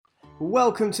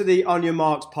Welcome to the On Your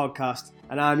Marks podcast,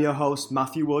 and I'm your host,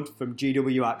 Matthew Wood from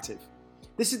GW Active.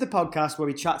 This is the podcast where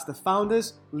we chat to the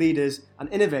founders, leaders, and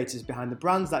innovators behind the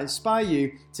brands that inspire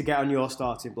you to get on your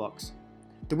starting blocks.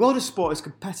 The world of sport is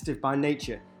competitive by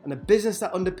nature, and the business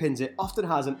that underpins it often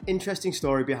has an interesting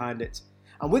story behind it.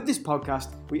 And with this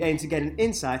podcast, we aim to get an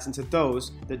insight into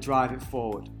those that drive it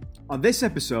forward. On this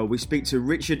episode, we speak to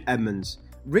Richard Edmonds.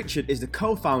 Richard is the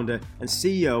co-founder and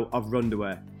CEO of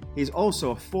Runderwear. He is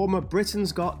also a former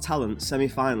Britain's Got Talent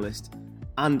semi-finalist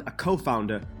and a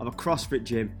co-founder of a CrossFit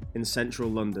gym in central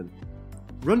London.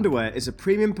 Runderwear is a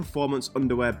premium performance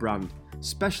underwear brand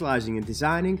specialising in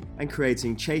designing and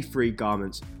creating chafe-free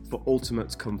garments for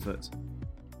ultimate comfort.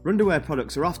 Runderwear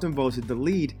products are often voted the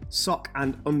lead sock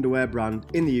and underwear brand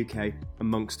in the UK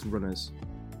amongst runners.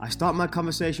 I start my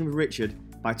conversation with Richard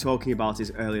by talking about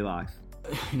his early life.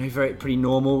 Pretty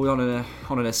normal. We're on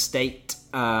an estate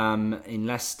in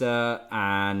Leicester,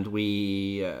 and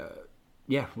we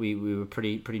were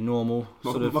pretty normal.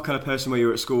 What kind of person were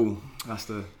you at school,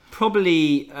 Leicester?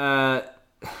 Probably, I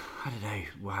don't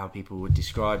know how people would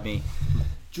describe me.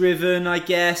 Driven, I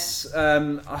guess.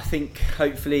 I think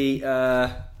hopefully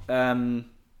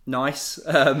nice.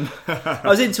 I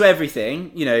was into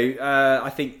everything. I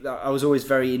think that I was always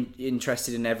very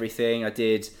interested in everything. I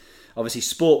did. Obviously,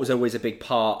 sport was always a big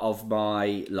part of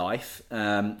my life.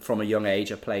 From a young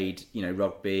age, I played,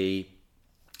 rugby,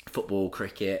 football,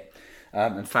 cricket,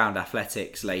 and found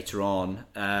athletics later on.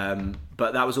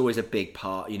 But that was always a big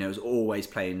part. I was always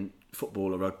playing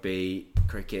football or rugby,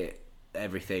 cricket,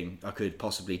 everything I could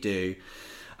possibly do.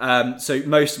 So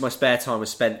most of my spare time was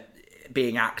spent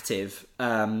being active.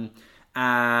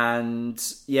 And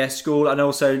school, and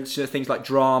also things like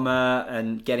drama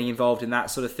and getting involved in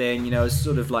that sort of thing. It was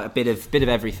sort of like a bit of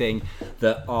everything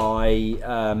that I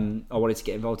wanted to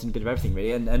get involved in, a bit of everything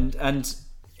really. And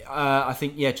I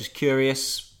think just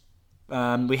curious.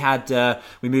 We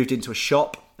moved into a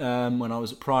shop when I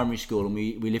was at primary school, and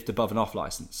we lived above an off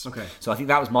license. Okay. So I think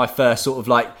that was my first sort of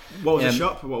like. What was the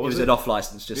shop? What was it? It was an off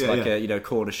license, just a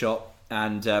corner shop,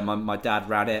 and my dad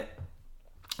ran it.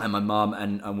 And my mum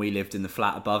and we lived in the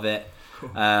flat above it.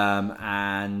 Cool.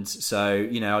 And so,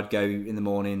 I'd go in the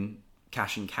morning,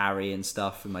 cash and carry and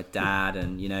stuff with my dad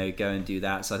and, go and do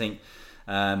that. So I think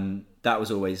that was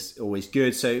always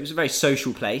good. So it was a very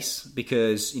social place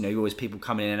because, always people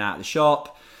coming in and out of the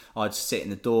shop. I'd sit in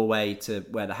the doorway to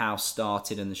where the house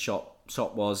started and the shop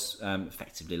was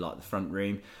effectively like the front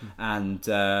room, and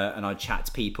I'd chat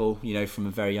to people from a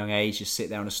very young age, just sit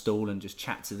there on a stool and just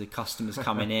chat to the customers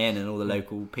coming in and all the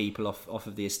local people off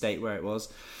of the estate where it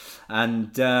was,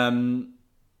 and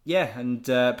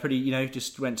pretty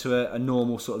just went to a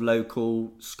normal sort of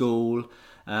local school,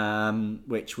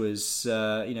 which was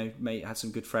had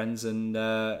some good friends, and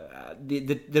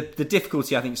the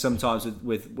difficulty I think sometimes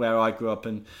with where I grew up,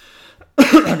 and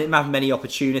I didn't have many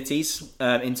opportunities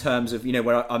in terms of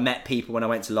where I met people when I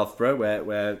went to Loughborough,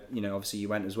 where obviously you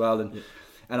went as well, and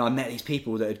I met these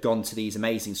people that had gone to these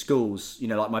amazing schools.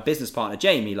 Like my business partner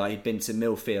Jamie, like he'd been to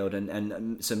Millfield,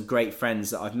 and some great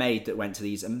friends that I've made that went to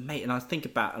these. And I think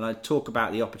about and I talk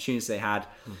about the opportunities they had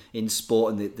in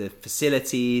sport and the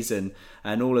facilities and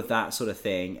all of that sort of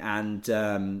thing. And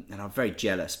I'm very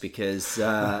jealous because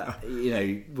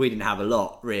we didn't have a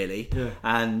lot really. Yeah.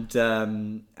 I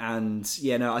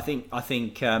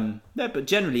think but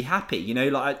generally happy.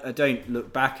 I don't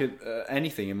look back at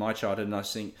anything in my childhood, and I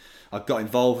think I got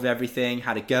involved with everything,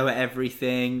 had a go at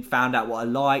everything, found out what I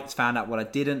liked, found out what I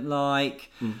didn't like,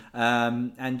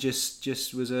 and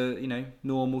just was a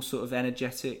normal sort of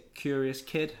energetic, curious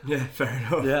kid. Yeah, fair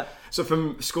enough. Yeah. So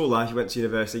from school life, you went to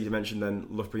university. You mentioned then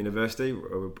Loughborough University,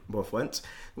 where we both went.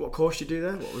 What course did you do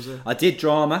there? What was it? I did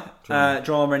drama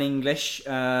and English,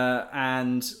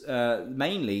 and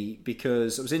mainly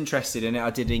because I was interested in it. I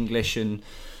did English and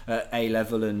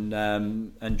A-level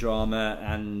and drama,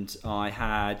 and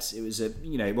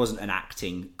it wasn't an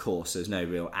acting course. There's no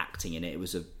real acting in it. It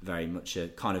was very much a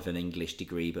kind of an English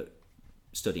degree, but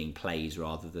studying plays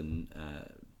rather than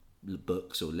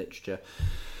books or literature.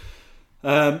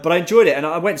 But I enjoyed it, and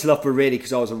I went to Loughborough really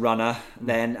because I was a runner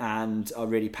then, and I'm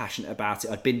really passionate about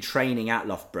it. I'd been training at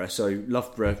Loughborough, so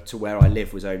Loughborough to where I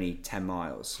live was only 10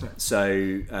 miles.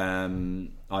 So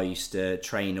I used to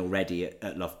train already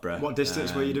at Loughborough. What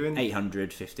distance were you doing?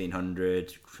 800,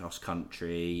 1500, cross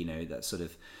country, that sort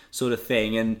of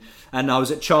thing. And I was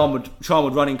at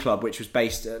Charnwood Running Club, which was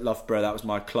based at Loughborough. That was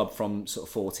my club from sort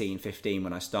of 14, 15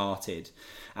 when I started.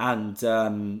 And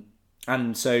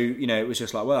so, it was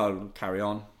just like, well, I'll carry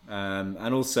on.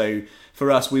 And also,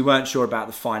 for us, we weren't sure about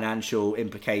the financial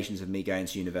implications of me going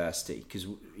to university because,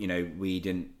 we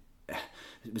didn't...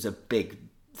 It was a big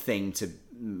thing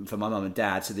for my mum and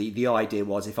dad. So the idea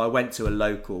was, if I went to a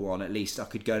local one, at least I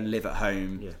could go and live at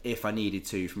home if I needed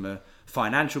to, from a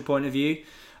financial point of view.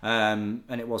 And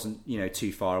it wasn't,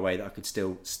 too far away, that I could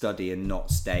still study and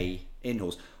not stay in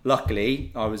halls.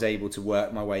 Luckily, I was able to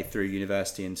work my way through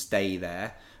university and stay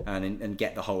there and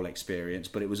get the whole experience.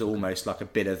 But it was almost like a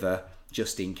bit of a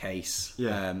just in case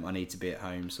I need to be at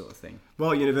home sort of thing.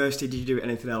 Well, at university, did you do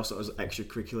anything else that was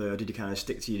extracurricular, or did you kind of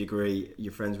stick to your degree,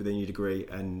 your friends within your degree,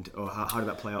 or how did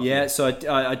that play out? Yeah, so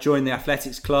I joined the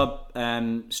athletics club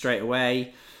straight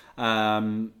away.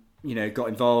 Got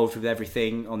involved with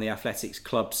everything on the athletics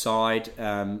club side,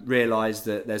 realised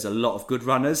that there's a lot of good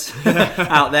runners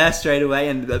out there straight away,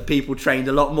 and that people trained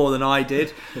a lot more than I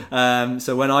did.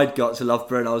 So when I got to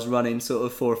Loughborough, I was running sort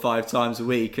of 4 or 5 times a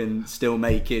week and still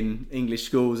making English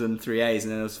schools and 3As,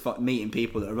 and then I was meeting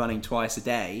people that are running twice a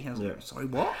day. I was like, sorry,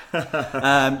 what?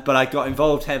 But I got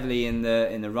involved heavily in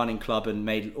the running club and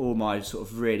made all my sort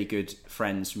of really good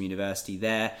friends from university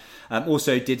there.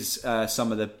 Also did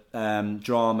some of the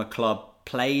drama club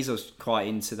plays. I was quite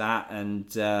into that. And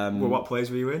what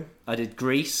plays were you in? I did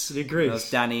Grease. You did Grease? I was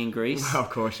Danny in Grease. Well, of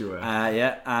course you were.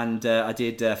 And I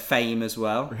did Fame as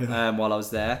well. Really? While I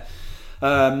was there.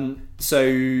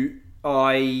 So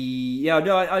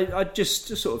I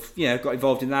just sort of got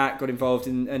involved in that. Got involved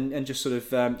in and just sort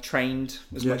of trained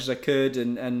as much as I could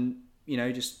and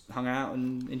just hung out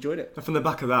and enjoyed it. From the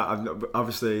back of that, I've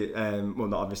obviously, well,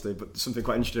 not obviously, but something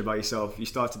quite interesting about yourself. You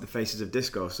started the Faces of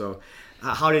Disco. So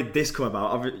how did this come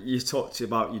about? You talked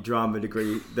about your drama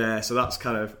degree there, so that's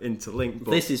kind of interlinked.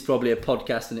 But... This is probably a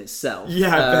podcast in itself.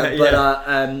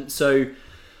 Yeah, So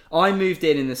I moved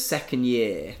in the second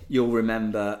year. You'll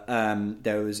remember I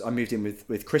moved in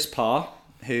with Chris Parr,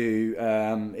 who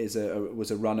was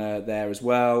a runner there as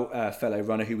well, a fellow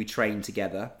runner who we trained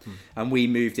together, and we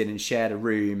moved in and shared a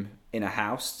room in a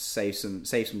house to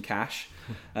save some cash.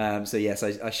 So yes,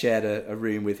 I shared a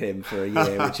room with him for a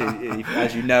year, which,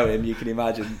 as you know him, you can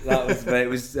imagine it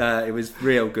was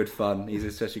real good fun.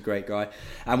 He's such a great guy,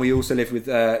 and we also lived with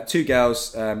 2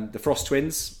 girls, the Frost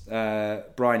twins,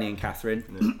 Bryony and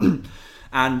Catherine,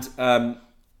 and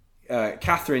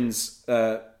Catherine's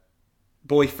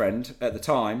boyfriend at the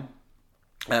time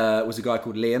was a guy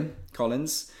called Liam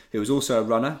Collins, who was also a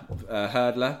runner, a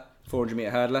hurdler, 400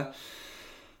 metre hurdler.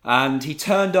 And he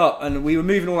turned up, and we were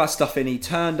moving all our stuff in. He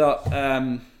turned up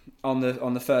on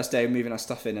the first day of moving our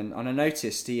stuff in, and I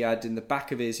noticed he had in the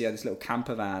back of he had this little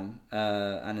camper van,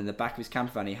 and in the back of his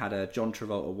camper van he had a John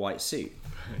Travolta white suit.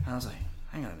 And I was like,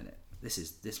 hang on a minute, this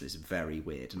is very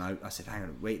weird. And I said, hang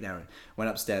on, wait there. And went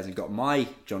upstairs and got my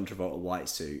John Travolta white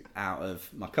suit out of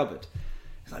my cupboard.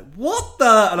 He's like, what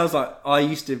the? And I was like, I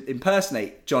used to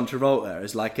impersonate John Travolta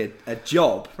as like a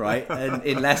job, right? And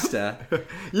in Leicester.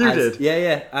 You did?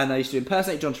 Yeah. And I used to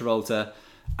impersonate John Travolta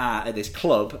at this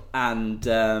club and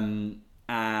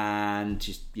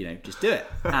just do it.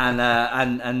 And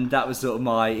that was sort of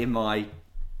my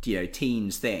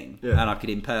teens thing. Yeah. And I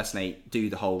could do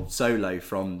the whole solo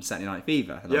from Saturday Night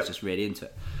Fever. And I was just really into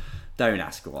it. Don't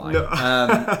ask why.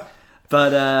 No.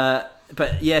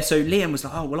 But yeah, so Liam was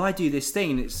like, oh, well, I do this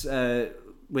thing. It's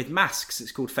with masks.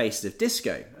 It's called Faces of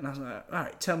Disco. And I was like, all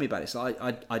right, tell me about it. So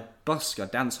I busk, I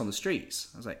dance on the streets.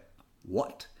 I was like,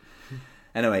 what?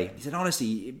 Anyway, he said,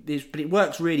 honestly, but it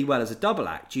works really well as a double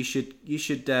act. We should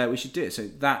do it. So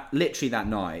that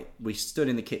night, we stood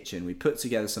in the kitchen. We put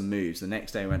together some moves. The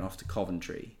next day, we went off to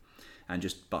Coventry and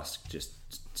just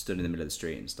stood in the middle of the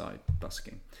street and started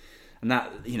busking. And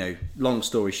that, long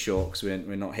story short, because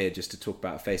we're not here just to talk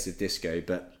about Faces of Disco,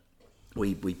 but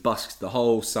we busked the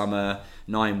whole summer,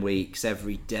 9 weeks,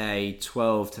 every day,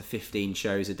 12 to 15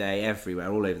 shows a day,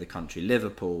 everywhere, all over the country.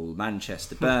 Liverpool,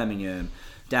 Manchester, Birmingham,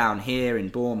 down here in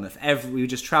Bournemouth. We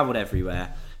just travelled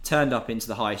everywhere, turned up into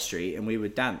the high street, and we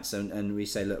would dance. And we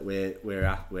say, look, we're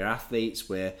athletes,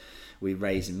 we're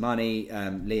raising money.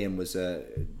 Liam was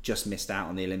just missed out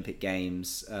on the Olympic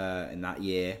Games in that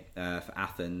year for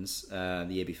Athens. That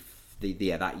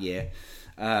year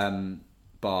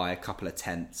by a couple of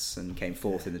tenths, and came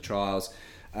fourth in the trials.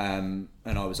 And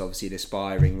I was obviously an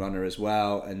aspiring runner as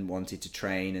well, and wanted to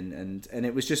train. And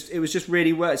it was just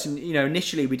really worked. And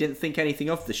initially we didn't think anything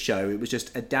of the show. It was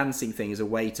just a dancing thing as a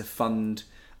way to fund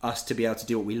us to be able to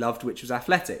do what we loved, which was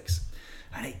athletics.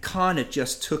 And it kind of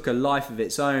just took a life of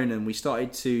its own, and we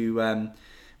started to...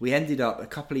 we ended up, a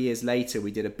couple of years later,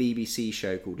 we did a BBC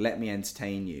show called Let Me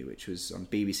Entertain You, which was on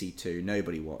BBC Two.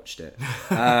 Nobody watched it.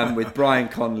 With Brian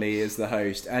Conley as the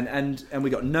host. And we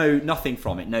got nothing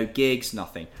from it. No gigs,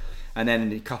 nothing. And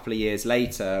then a couple of years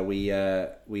later,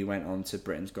 we went on to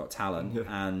Britain's Got Talent. Yeah.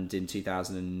 And in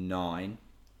 2009,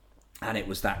 and it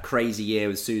was that crazy year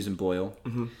with Susan Boyle.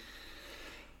 Mm-hmm.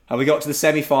 And we got to the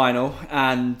semi-final,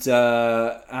 and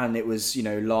it was, you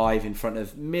know, live in front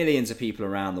of millions of people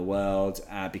around the world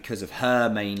because of her,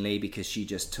 mainly because she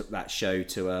just took that show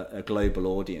to a global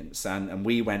audience. And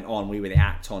we were the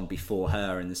act on before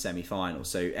her in the semi-final,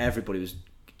 so everybody was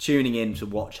tuning in to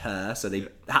watch her, so they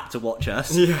had to watch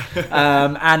us.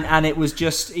 Yeah. And it was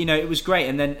just, you know, it was great.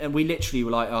 And then we literally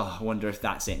were like, oh, I wonder if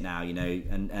that's it now, you know.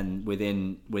 And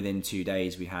within 2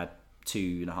 days we had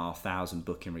 2,500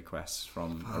 booking requests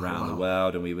from around the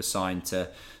world, and we were signed to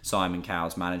Simon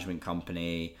Cowell's management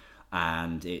company.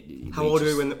 And how old were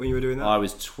you when you were doing that? I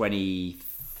was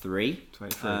 23.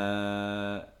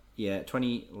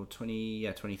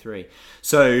 23.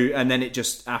 So, and then it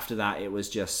just, after that, it was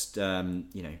just, 2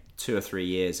 or 3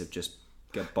 years of just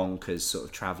bonkers, sort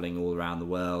of traveling all around the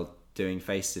world doing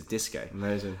Faces of Disco.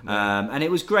 Amazing. And it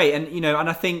was great. And, you know, and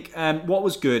I think what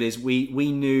was good is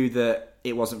we knew that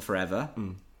it wasn't forever.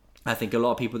 I think a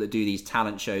lot of people that do these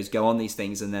talent shows go on these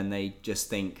things and then they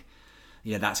just think,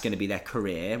 you know, that's going to be their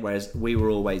career. Whereas we were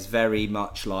always very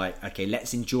much like, okay,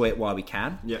 let's enjoy it while we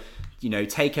can. Yeah. You know,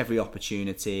 take every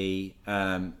opportunity,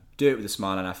 do it with a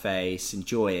smile on our face,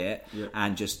 enjoy it,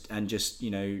 and just you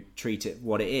know, treat it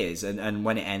what it is. And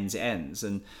when it ends, it ends.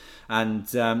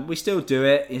 And we still do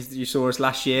it. You saw us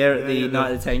last year at the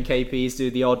Night of the 10 KPs do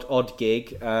the odd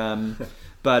gig.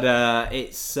 But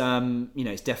it's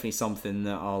it's definitely something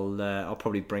that I'll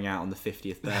probably bring out on the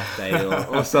 50th birthday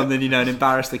or something, you know, and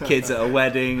embarrass the kids at a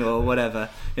wedding or whatever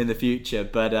in the future.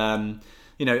 But a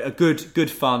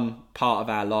good fun part of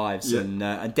our lives, and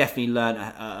definitely learnt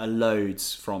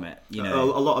loads from it. You know,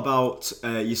 a lot about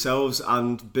yourselves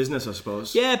and business, I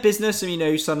suppose. Yeah, business. I mean, you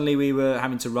know, suddenly we were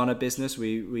having to run a business.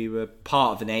 We were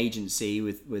part of an agency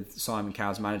with Simon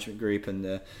Cowell's management group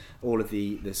and all of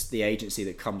the agency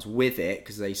that comes with it,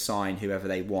 because they sign whoever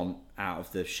they want out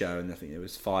of the show, and I think there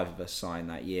was 5 of us signed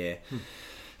that year.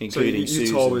 Including so you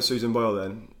toured with Susan Boyle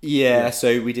then? Yeah,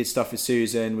 so we did stuff with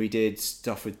Susan, we did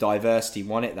stuff with Diversity,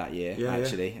 won it that year,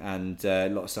 actually, and a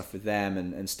lot of stuff with them,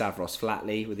 and Stavros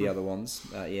Flatley were the other ones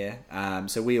that year.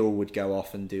 So we all would go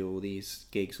off and do all these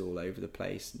gigs all over the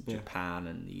place, in Japan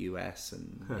and the US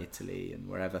and Italy and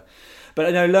wherever. But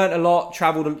I know, learnt a lot,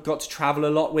 got to travel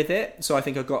a lot with it, so I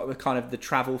think I got kind of the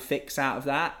travel fix out of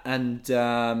that. And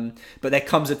but there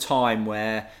comes a time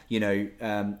where, you know,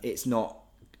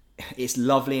 it's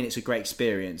lovely and it's a great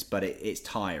experience, but it's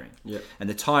tiring. Yep. And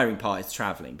the tiring part is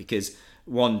travelling, because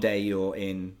one day you're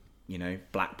in, you know,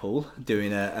 Blackpool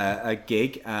doing a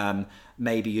gig.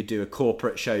 Maybe you do a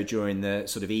corporate show during the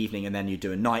sort of evening, and then you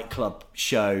do a nightclub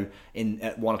show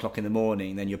at 1 o'clock in the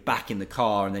morning. Then you're back in the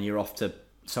car, and then you're off to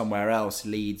somewhere else,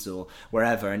 Leeds or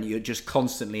wherever, and you're just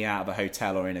constantly out of a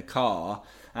hotel or in a car.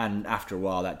 And after a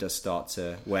while, that does start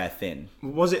to wear thin.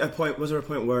 Was there a point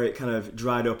where it kind of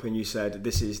dried up and you said,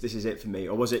 "This is it for me,"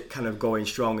 or was it kind of going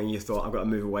strong and you thought, "I've got to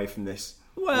move away from this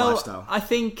lifestyle"? I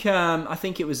think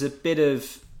it was a bit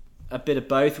of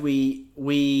both.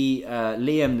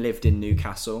 Liam lived in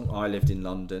Newcastle, I lived in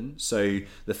London. So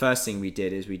the first thing we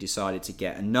did is we decided to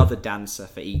get another dancer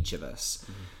for each of us.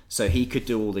 Mm-hmm. So he could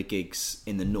do all the gigs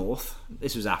in the north.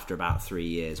 This was after about 3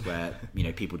 years where, you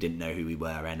know, people didn't know who we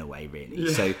were anyway, really.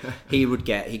 Yeah. So he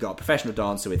got a professional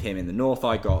dancer with him in the north.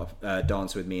 I got a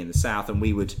dancer with me in the south, and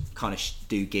we would kind of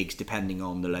do gigs depending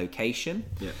on the location.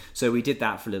 Yeah. So we did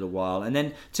that for a little while. And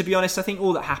then, to be honest, I think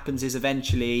all that happens is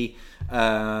eventually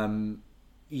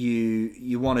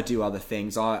you want to do other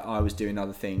things. I was doing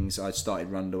other things. I started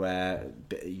Runderwear,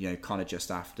 you know, kind of just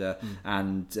after,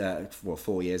 and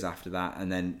 4 years after that,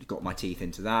 and then got my teeth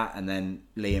into that, and then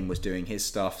Liam was doing his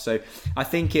stuff. So I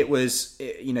think it was,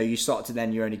 you know, you start to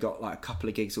then, you only got like a couple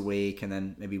of gigs a week, and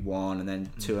then maybe 1, and then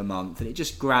 2 a month, and it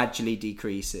just gradually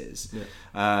decreases.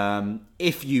 Yeah.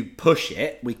 If you push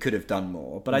it, we could have done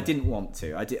more, but I didn't want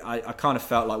to. I kind of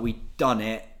felt like we'd done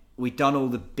it. We'd done all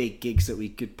the big gigs that we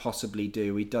could possibly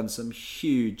do. We'd done some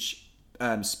huge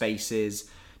spaces,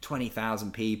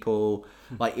 20,000 people.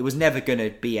 Like, it was never going to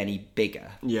be any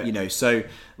bigger, you know. So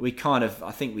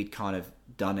I think we'd kind of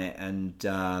done it, and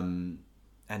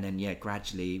then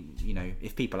gradually, you know,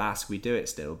 if people ask, we do it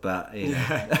still. But you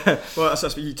know. Well,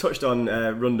 you touched on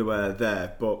Runderwear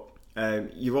there, but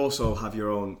you also have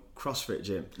your own CrossFit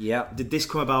gym. Yeah. Did this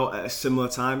come about at a similar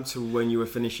time to when you were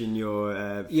finishing your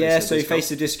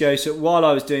Face of Disco? So while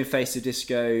I was doing Face of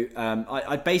Disco,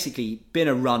 I'd basically been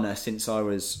a runner since I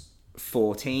was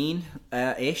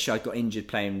 14-ish. I got injured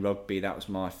playing rugby. That was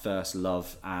my first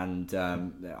love, and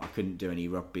I couldn't do any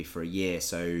rugby for a year,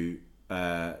 so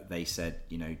they said,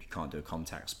 you know, you can't do a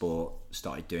contact sport.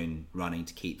 Started doing running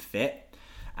to keep fit,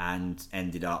 and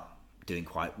ended up doing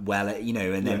quite well at,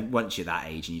 and then once you're that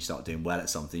age and you start doing well at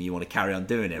something, you want to carry on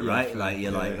doing it, right? Like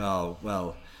you're oh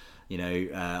well,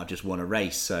 I just won a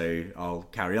race, so I'll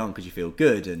carry on because you feel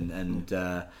good,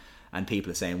 and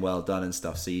people are saying well done and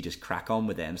stuff, so you just crack on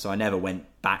with it. And so I never went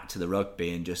back to the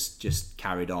rugby and just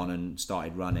carried on and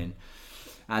started running.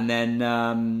 And then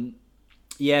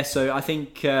so I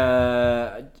think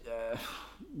after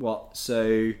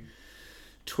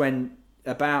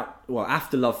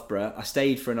Loughborough, I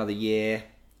stayed for another year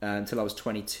until I was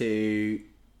 22,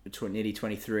 nearly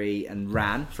 23, and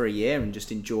ran for a year and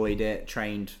just enjoyed it.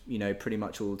 Trained, pretty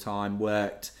much all the time.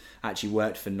 Worked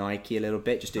for Nike a little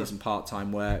bit, just doing some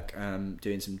part-time work,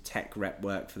 doing some tech rep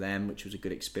work for them, which was a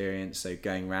good experience. So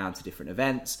going around to different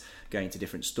events, going to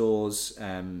different stores,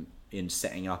 in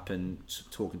setting up and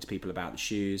talking to people about the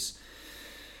shoes.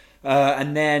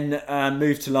 And then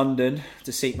moved to London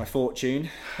to seek my fortune,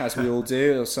 as we all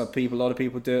do. A lot of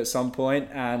people do at some point,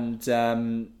 and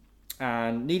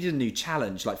needed a new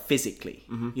challenge, like physically.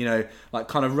 Like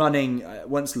kind of running.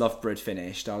 Once Loughborough had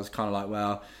finished, I was kind of like,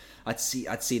 well, I'd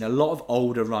seen a lot of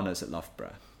older runners at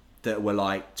Loughborough that were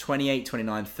like 28,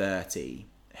 29, 30,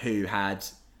 who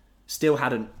still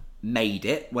hadn't made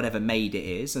it, whatever made it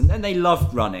is, and they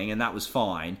loved running, and that was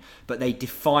fine, but they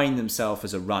defined themselves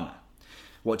as a runner.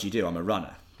 What do you do? I'm a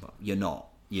runner. Well, you're not.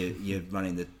 You're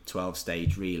running the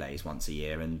 12-stage relays once a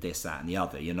year and this, that and the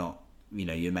other. You're not,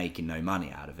 you're making no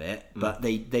money out of it. But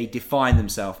they define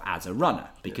themselves as a runner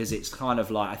because it's kind of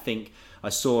like, I think I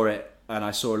saw it, and I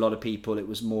saw a lot of people, it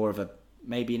was more of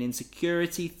maybe an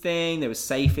insecurity thing. They were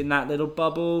safe in that little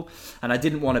bubble, and I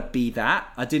didn't want to be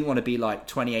that. I didn't want to be like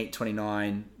 28,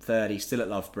 29, 30, still at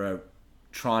Loughborough,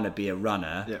 trying to be a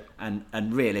runner.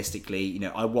 And realistically,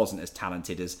 I wasn't as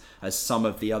talented as some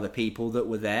of the other people that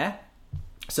were there.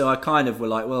 So I kind of were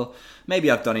like, well, maybe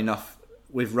I've done enough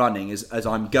with running as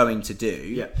I'm going to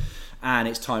do, and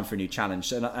it's time for a new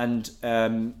challenge. And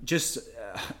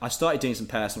I started doing some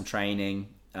personal training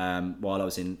while I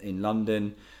was in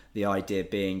London. The idea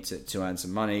being to earn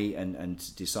some money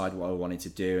and decide what I wanted to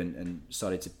do, and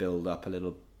started to build up a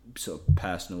little sort of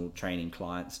personal training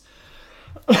clients.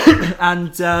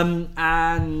 and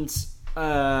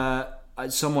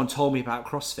someone told me about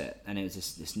CrossFit, and it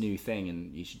was this new thing,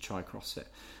 and you should try CrossFit.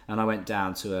 And I went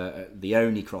down to the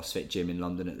only CrossFit gym in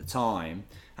London at the time,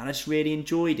 and I just really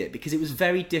enjoyed it because it was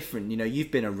very different.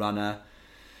 You've been a runner.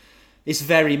 It's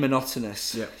very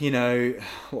monotonous. What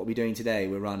are we doing today?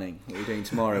 We're running. What are we doing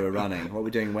tomorrow? We're running. What are we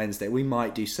doing Wednesday? We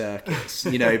might do circuits,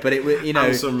 but it,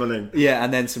 and some running. Yeah,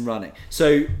 and then some running.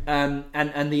 So, and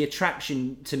the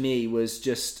attraction to me was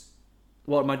just,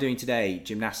 what am I doing today?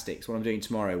 Gymnastics. What am I doing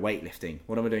tomorrow? Weightlifting.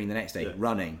 What am I doing the next day?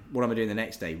 Running. What am I doing the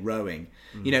next day? Rowing.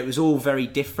 It was all very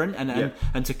different,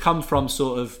 and to come from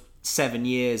sort of 7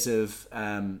 years of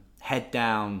head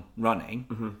down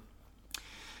running.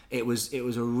 It was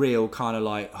a real kind of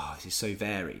like, oh, this is so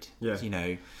varied. So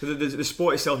the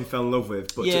sport itself you fell in love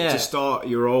with, but to start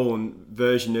your own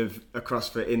version of a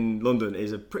CrossFit in London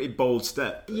is a pretty bold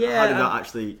step. How did that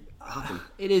actually happen?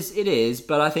 It is.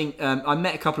 But I think I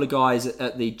met a couple of guys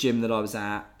at the gym that I was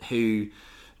at who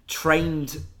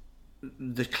trained.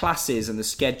 The classes and the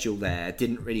schedule there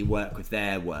didn't really work with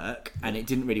their work, and it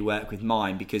didn't really work with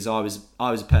mine because I was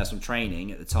a personal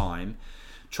training at the time,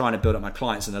 trying to build up my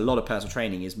clients, and a lot of personal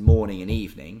training is morning and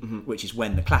evening, which is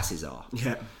when the classes are,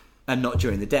 and not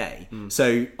during the day.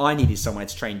 So I needed somewhere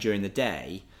to train during the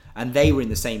day, and they were in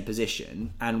the same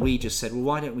position, and we just said, well,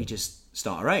 why don't we just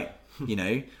start our own?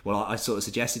 Well, I sort of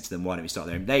suggested to them, why don't we start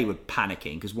their own? They were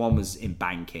panicking because one was in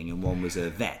banking and one was a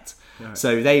vet.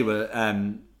 So they were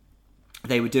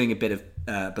doing a bit of,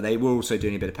 but they were also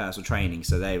doing a bit of personal training.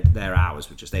 So their hours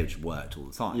were they just worked all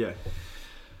the time.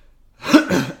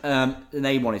 And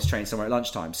they wanted to train somewhere at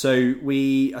lunchtime. So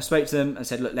I spoke to them and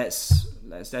said, look, let's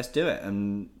do it.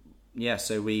 And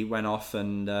so we went off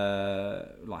and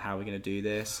like, how are we going to do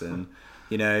this? And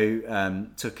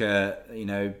took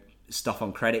stuff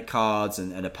on credit cards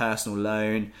and a personal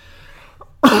loan.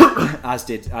 as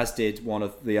did one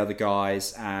of the other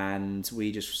guys, and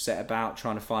we just set about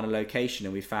trying to find a location,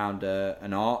 and we found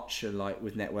an arch like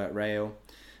with Network Rail,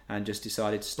 and just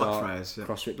decided to start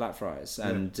CrossFit Blackfriars.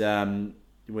 And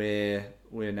we're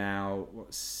now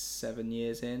 7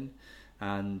 years in,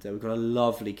 and we've got a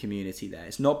lovely community there.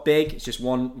 It's not big; it's just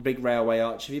one big railway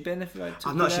arch. Have you been? I've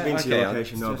not actually been to your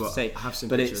location, no, but I have seen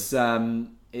pictures.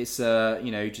 It's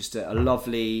just a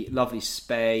lovely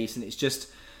space, and it's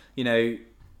just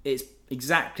it's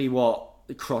exactly what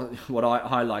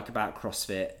I like about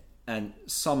CrossFit, and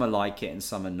some are like it and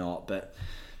some are not. But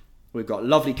we've got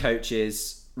lovely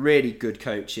coaches, really good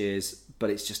coaches,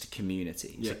 but it's just a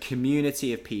community. It's a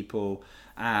community of people,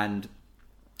 and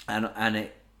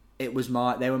it was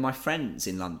they were my friends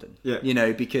in London. Yeah. You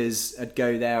know, because I'd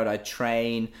go there and I'd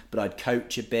train, but I'd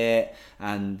coach a bit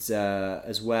and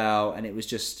as well. And it was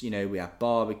just, you know, we have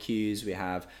barbecues, we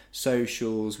have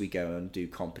socials, we go and do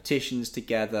competitions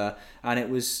together. And it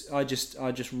was, I just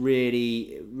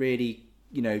really, really,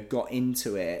 you know, got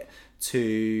into it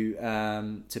to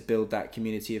build that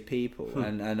community of people,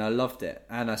 and I loved it,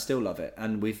 and I still love it,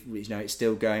 and you know, it's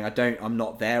still going. I'm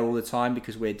not there all the time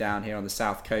because we're down here on the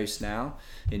south coast now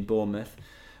in Bournemouth,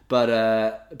 but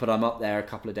I'm up there a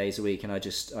couple of days a week, and I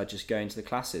just go into the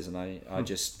classes, and I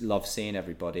just love seeing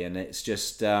everybody, and it's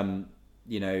just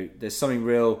you know, there's something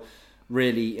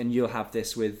really, and you'll have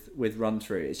this with Run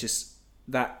Through. It's just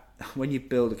that when you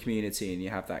build a community and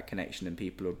you have that connection and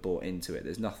people are bought into it,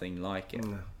 there's nothing like it.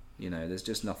 No. You know, there's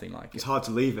just nothing like it. It's hard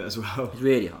to leave it as well. It's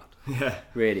really hard. Yeah.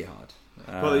 Really hard.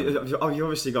 Well, you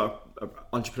obviously got an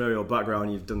entrepreneurial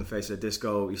background. You've done the Face of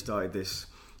Disco. You started this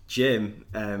gym.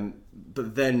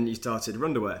 But then you started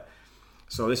Runderwear.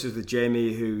 So this was with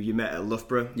Jamie, who you met at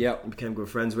Loughborough. Yeah. And became good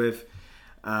friends with.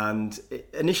 And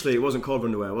initially it wasn't called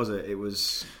Runderwear, was it? It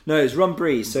was... No, it was Run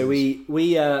Breeze. So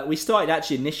we started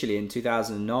actually initially in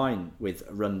 2009 with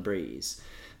Run Breeze.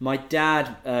 My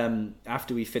dad,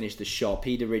 after we finished the shop,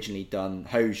 he'd originally done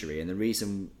hosiery, and the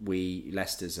reason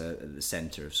Leicester's the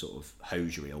centre of sort of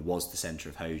hosiery, or was the centre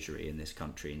of hosiery in this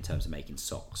country in terms of making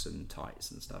socks and tights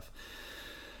and stuff.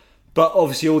 But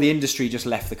obviously all the industry just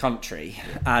left the country,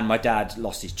 and my dad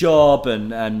lost his job,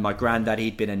 and my granddad,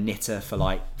 he'd been a knitter for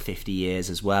like 50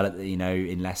 years as well, you know,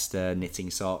 in Leicester,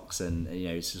 knitting socks, and you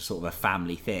know, it's sort of a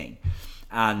family thing.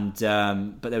 And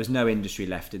but there was no industry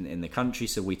left in the country,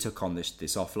 so we took on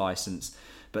this off license.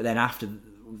 But then after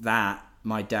that,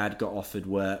 my dad got offered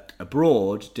work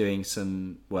abroad, doing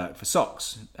some work for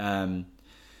socks,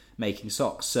 making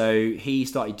socks. So he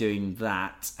started doing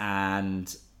that,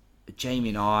 and Jamie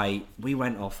and I, we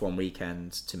went off one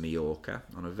weekend to Mallorca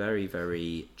on a very,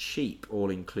 very cheap,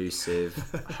 all-inclusive,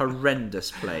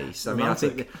 horrendous place. I mean, I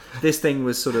think this thing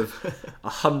was sort of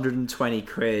 120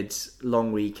 quid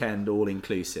long weekend,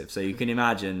 all-inclusive. So you can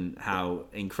imagine how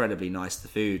incredibly nice the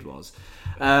food was.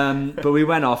 But we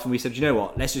went off and we said, you know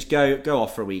what, let's just go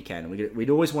off for a weekend. We'd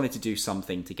always wanted to do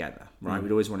something together, right?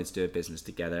 We'd always wanted to do a business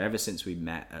together ever since we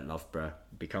met at Loughborough,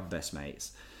 become best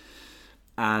mates.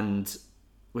 And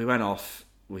we went off,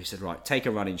 we said, right, take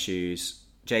our running shoes.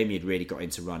 Jamie had really got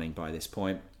into running by this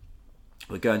point.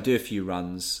 We'd go and do a few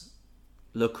runs,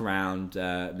 look around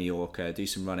Mallorca, do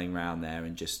some running around there,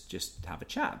 and just have a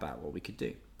chat about what we could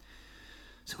do.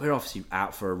 So we're obviously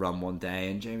out for a run one day,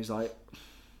 and Jamie's like,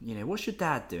 you know, what's your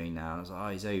dad doing now? And I was like, oh,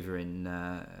 he's over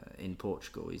in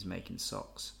Portugal, he's making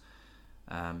socks.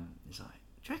 He's like,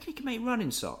 do you reckon he can make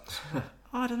running socks?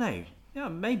 I don't know. Yeah,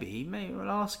 maybe I'll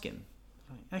ask him.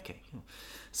 Okay, cool.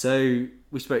 So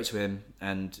we spoke to him,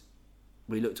 and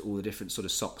we looked at all the different sort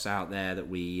of socks out there that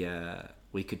we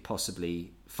could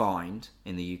possibly find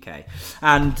in the UK,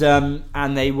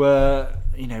 and they were,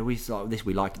 you know, we thought this,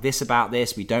 we like this about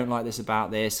this, we don't like this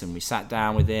about this, and we sat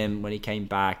down with him when he came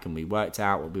back, and we worked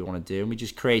out what we want to do, and we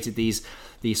just created these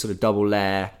sort of double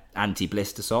layer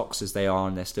anti-blister socks, as they are,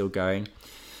 and they're still going,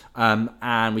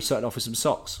 and we started off with some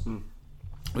socks.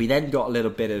 We then got a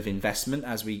little bit of investment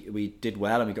as we did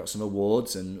well, and we got some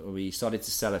awards, and we started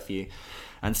to sell a few,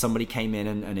 and somebody came in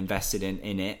and invested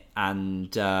in it,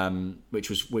 and which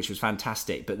was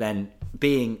fantastic. But then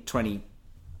being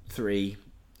 23,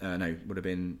 would have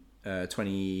been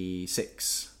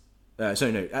 26.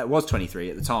 It was 23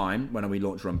 at the time when we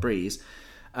launched Run Breeze.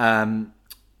 No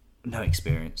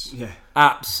experience. Yeah.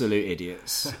 Absolute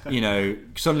idiots. You know,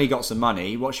 suddenly got some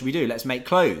money. What should we do? Let's make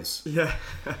clothes. Yeah.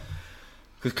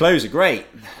 Because clothes are great,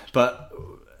 but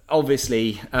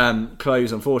obviously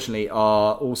clothes, unfortunately,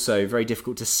 are also very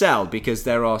difficult to sell because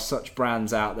there are such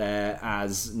brands out there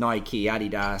as Nike,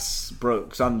 Adidas,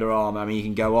 Brooks, Under Armour. I mean, you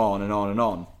can go on and on and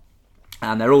on.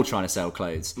 And they're all trying to sell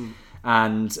clothes.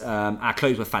 And our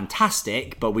clothes were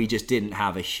fantastic, but we just didn't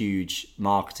have a huge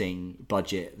marketing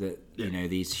budget that you know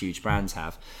these huge brands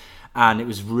have. And it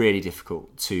was really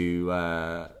difficult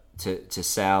to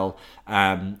sell,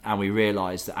 and we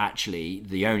realised that actually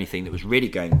the only thing that was really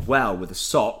going well were the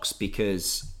socks,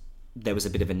 because there was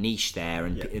a bit of a niche there,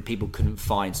 and people couldn't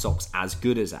find socks as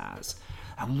good as ours.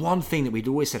 And one thing that we'd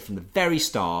always said from the very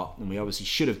start, and we obviously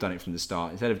should have done it from the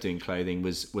start instead of doing clothing,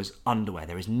 was underwear.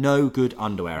 There is no good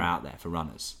underwear out there for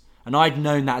runners. And I'd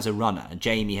known that as a runner, and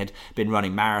Jamie had been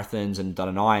running marathons and done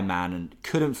an Ironman and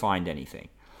couldn't find anything.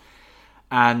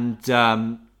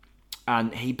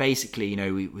 And he basically, you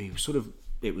know, we sort of,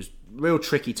 it was real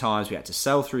tricky times. We had to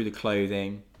sell through the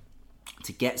clothing.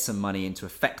 to get some money in to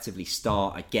effectively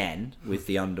start again with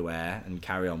the underwear and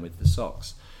carry on with the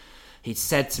socks. He'd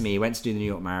said to me, he went to do the New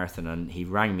York Marathon, and he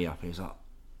rang me up and he was like,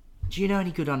 do you know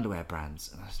any good underwear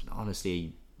brands? And I said,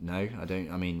 honestly, no, I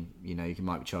don't. I mean, you know, you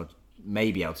might be charged,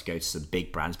 maybe able to go to some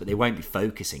big brands, but they won't be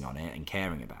focusing on it and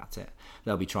caring about it.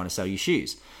 They'll be trying to sell you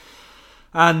shoes.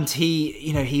 And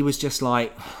he was just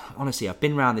like, honestly, I've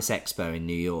been around this expo in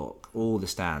New York, all the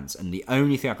stands, and the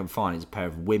only thing I can find is a pair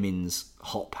of women's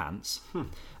hot pants.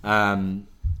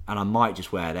 And I might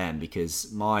just wear them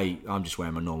because I'm just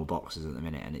wearing my normal boxers at the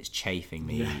minute, and it's chafing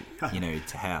me,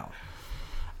 to hell.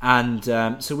 And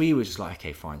so we were just like,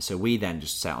 okay, fine. So we then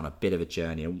just set on a bit of a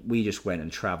journey, and we just went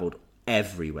and travelled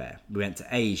everywhere. We went to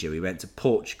Asia, we went to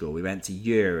Portugal, we went to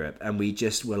Europe, and we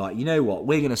just were like, you know what,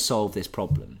 we're going to solve this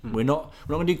problem. We're not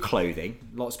going to do clothing.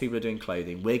 Lots of people are doing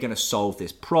clothing. We're going to solve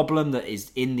this problem that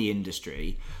is in the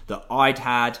industry that I'd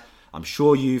had, I'm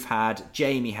sure you've had,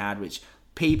 Jamie had, which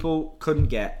people couldn't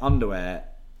get underwear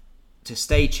to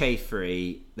stay chafe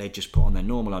free. They just put on their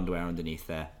normal underwear underneath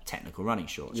their technical running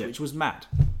shorts, which was mad.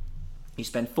 You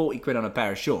spend 40 quid on a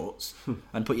pair of shorts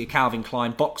and put your Calvin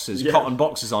Klein boxers, cotton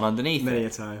boxers on underneath Many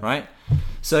it. a time. Right?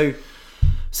 So,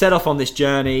 set off on this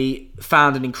journey,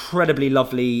 found an incredibly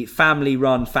lovely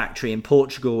family-run factory in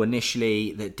Portugal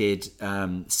initially that did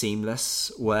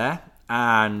seamless wear.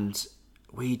 And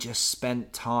we just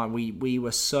spent time. We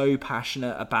were so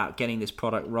passionate about getting this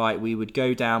product right. We would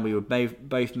go down. We were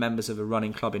both members of a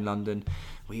running club in London.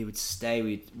 We would stay.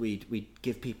 We'd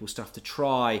give people stuff to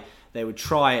try. They would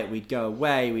try it. We'd go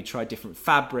away. We'd try different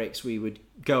fabrics. We would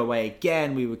go away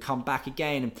again. We would come back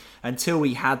again until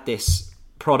we had this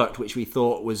product, which we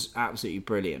thought was absolutely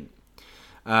brilliant,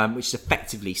 which is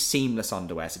effectively seamless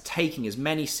underwear. So taking as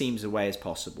many seams away as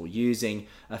possible, using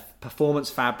a performance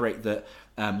fabric that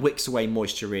wicks away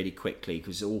moisture really quickly,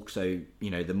 because also,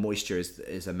 the moisture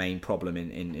is a main problem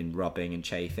in rubbing and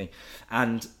chafing.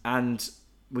 And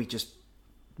we just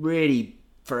really,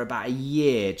 for about a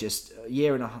year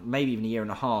and a half, maybe even a year and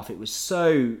a half, it was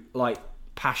so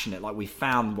passionate, we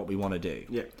found what we want to do.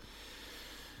 Yeah.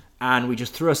 And we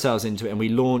just threw ourselves into it, and we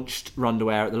launched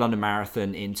Runderwear at the London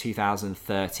Marathon in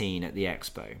 2013 at the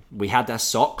Expo. We had their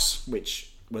socks,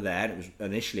 which were there, and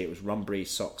initially it was Run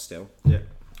Breeze socks still. Yeah.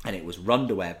 And it was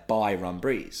Runderwear by Run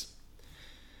Breeze.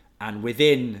 And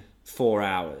within 4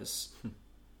 hours,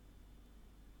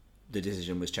 the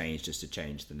decision was changed just to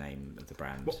change the name of the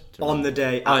brand. On the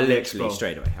day at the literally Expo?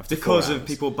 straight away. After Because 4 of hours.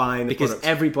 people buying the Because products?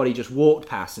 everybody just walked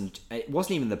past, and it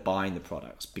wasn't even the buying the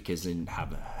products because they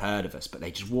haven't heard of us, but they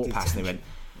just walked past and they went,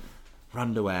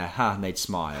 Runderwear, and they'd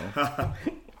smile.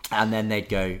 And then they'd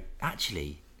go,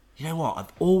 actually, you know what?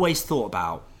 I've always thought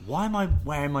about, why am I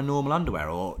wearing my normal underwear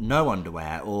or no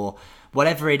underwear or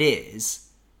whatever it is?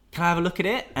 Can I have a look at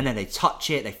it? And then they touch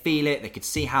it, they feel it, they could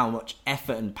see how much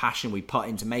effort and passion we put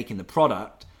into making the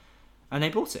product, and they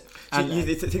bought it. So And you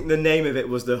think the name of it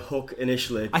was the hook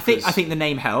initially? I think the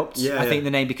name helped. Yeah, I think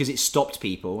the name, because it stopped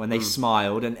people and they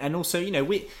smiled, and also,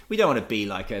 we don't want to be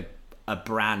like a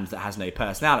brand that has no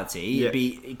personality. Yeah. It'd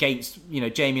be against,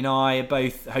 Jamie and I are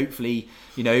both hopefully,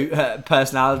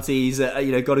 personalities,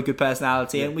 got a good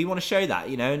personality, and we want to show that,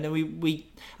 and then we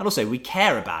and also we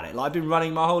care about it. I've been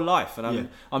running my whole life, and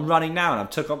I'm running now, and I've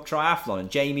took up triathlon,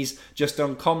 and Jamie's just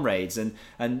done Comrades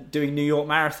and doing New York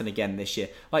Marathon again this year.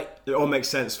 It all makes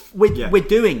sense. We're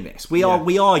doing this. We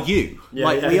are you.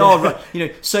 Yeah, Are.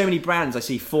 So many brands I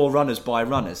see for runners by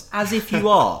runners, as if you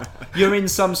are. You're in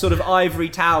some sort of ivory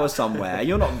tower somewhere.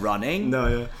 You're not running.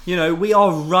 No, yeah. We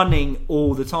are running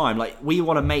all the time. We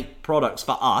want to make products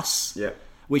for us. Yeah.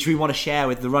 Which we want to share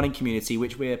with the running community,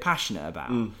 which we're passionate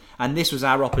about. And this was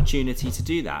our opportunity to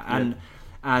do that.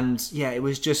 And it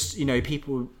was just,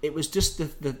 people, it was just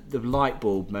the light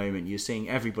bulb moment. You're seeing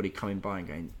everybody coming by and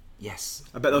going, yes.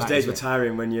 I bet those days were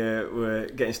tiring when you were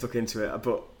getting stuck into it,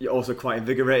 but you're also quite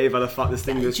invigorated by the fact this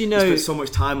thing you spent so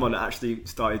much time on it actually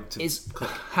started to click.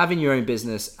 Having your own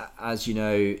business, as you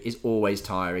know, is always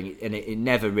tiring, and it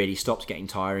never really stops getting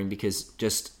tiring, because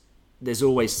just there's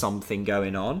always something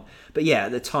going on. But yeah,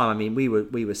 at the time, we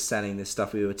were selling this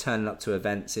stuff. We were turning up to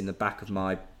events in the back of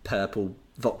my purple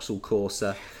Vauxhall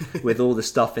Corsa with all the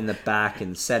stuff in the back,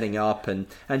 and setting up and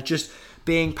just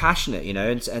being passionate,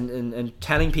 and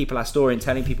telling people our story and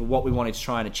telling people what we wanted to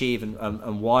try and achieve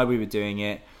and why we were doing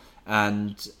it,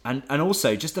 and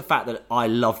also just the fact that I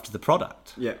loved the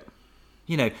product. Yeah.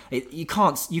 You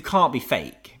can't be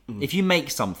fake. If you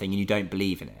make something and you don't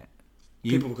believe in it,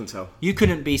 people can tell. You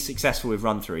couldn't be successful with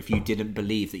Run Through if you didn't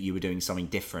believe that you were doing something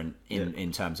different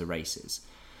in terms of races.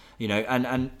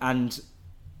 And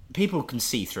people can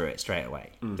see through it straight away.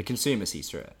 The consumer sees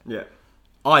through it. Yeah.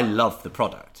 I love the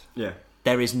product. Yeah.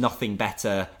 there is nothing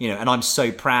better, and I'm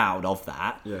so proud of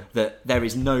that. Yeah. That there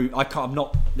is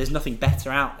there's nothing better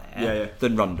out there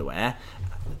than Runderwear,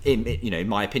 in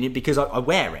my opinion, because I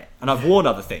wear it and I've worn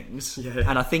other things,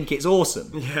 and I think it's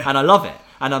awesome, and I love it,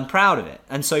 and I'm proud of it,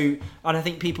 and I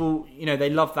think people, they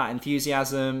love that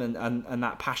enthusiasm and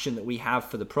that passion that we have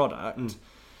for the product.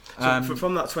 So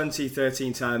from that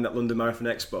 2013 time, that London Marathon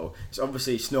Expo, it's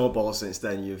obviously snowballed since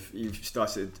then. You've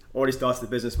already started the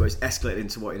business, but it's escalated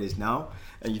into what it is now.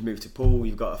 And you've moved to Poole.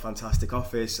 You've got a fantastic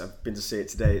office. I've been to see it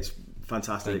today. It's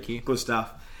fantastic. Thank you. Good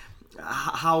staff.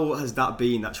 How has that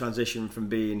been, that transition from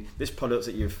being this product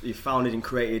that you've founded and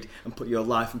created and put your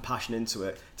life and passion into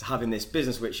it, to having this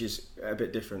business which is a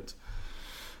bit different?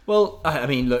 Well, I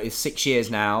mean, look, it's 6 years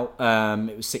now.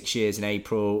 It was 6 years in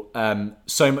April.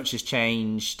 So much has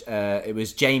changed. It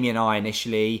was Jamie and I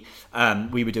initially.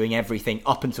 We were doing everything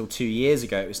up until 2 years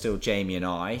ago. It was still Jamie and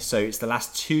I. So it's the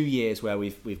last 2 years where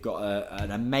we've got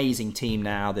an amazing team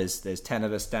now. There's 10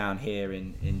 of us down here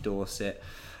in Dorset.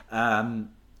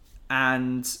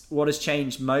 And what has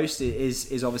changed most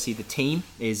is obviously the team.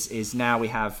 Is now we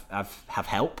have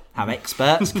help, have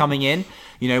experts coming in.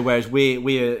 Whereas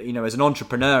we're as an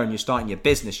entrepreneur and you're starting your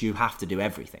business, you have to do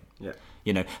everything.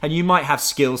 Yeah. And you might have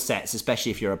skill sets,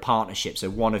 especially if you're a partnership. So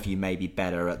one of you may be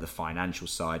better at the financial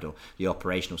side or the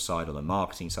operational side or the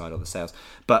marketing side or the sales,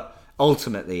 but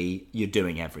ultimately you're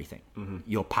doing everything.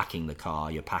 You're packing the car,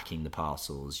 you're packing the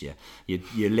parcels,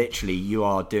 you're literally, you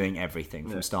are doing everything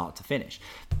from start to finish.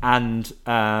 And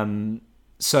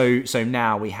so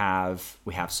now we have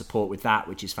support with that,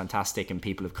 which is fantastic, and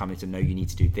people have come in to know you need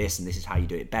to do this and this is how you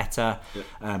do it better.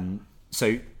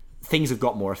 So things have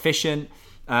got more efficient,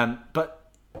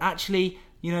 but actually,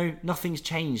 nothing's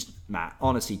changed, Matt.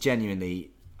 Honestly, genuinely,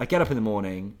 I get up in the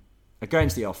morning, I go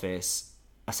into the office,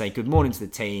 I say good morning to the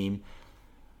team,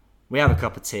 we have a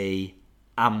cup of tea,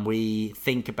 and we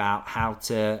think about how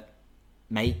to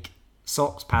make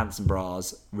socks, pants and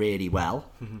bras really well,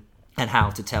 and how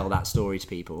to tell that story to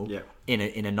people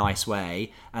in a nice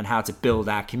way, and how to build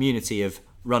our community of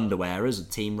Runderwearers,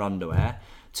 Team Runderwear,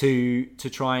 to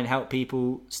try and help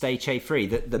people stay chafe free.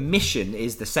 The mission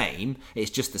is the same,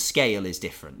 it's just the scale is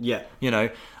different.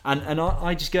 And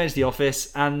I just go into the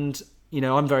office, and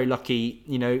I'm very lucky,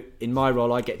 in my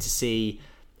role I get to see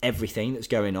everything that's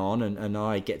going on, and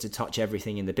I get to touch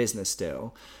everything in the business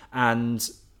still, and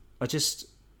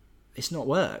it's not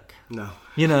work. No.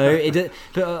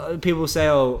 But people say,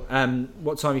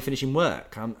 what time are you finishing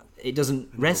work? It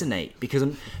doesn't resonate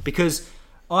because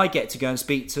I get to go and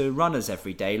speak to runners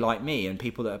every day like me, and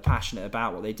people that are passionate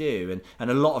about what they do,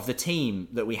 and a lot of the team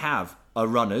that we have are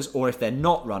runners, or if they're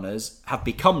not runners, have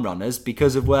become runners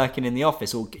because of working in the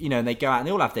office, or and they go out and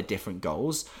they all have their different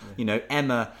goals.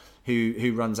 Emma,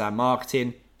 who runs our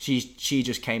marketing, she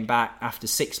just came back after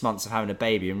 6 months of having a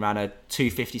baby and ran a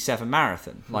 2:57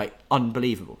 marathon, like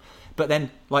unbelievable. But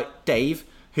then like Dave,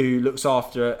 who looks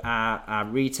after our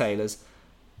retailers,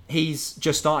 he's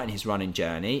just starting his running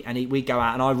journey, and we go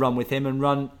out and I run with him and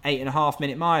run 8.5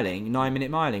 minute miling, 9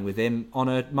 minute miling with him on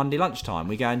a Monday lunchtime.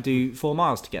 We go and do 4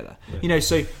 miles together.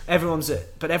 So everyone's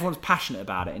passionate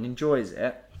about it and enjoys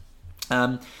it.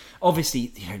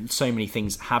 Obviously, so many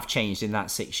things have changed in that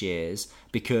 6 years,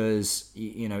 because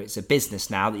it's a business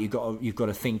now that you've got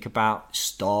to think about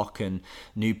stock and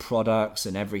new products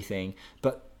and everything.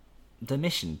 But the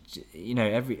mission,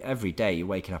 every day you're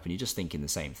waking up and you're just thinking the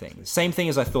same thing. The same thing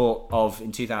as I thought of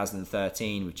in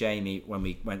 2013 with Jamie when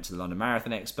we went to the London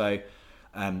Marathon Expo.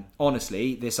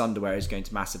 Honestly, this underwear is going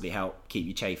to massively help keep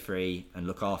you chafe free and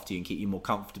look after you and keep you more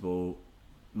comfortable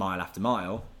mile after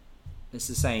mile. It's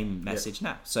the same message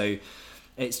now. So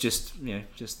it's just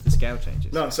just the scale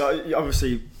changes. No, so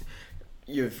obviously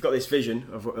you've got this vision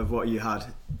of what you had,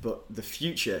 but the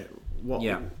future,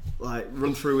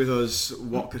 run through with us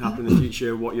what could happen in the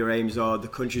future, what your aims are, the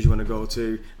countries you want to go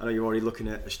to. I know you're already looking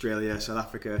at Australia, South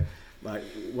Africa. Like,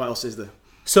 what else is there?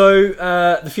 So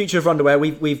the future of Runderwear,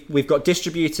 we've got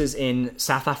distributors in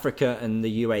South Africa and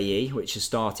the UAE, which has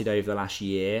started over the last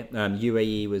year.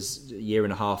 UAE was a year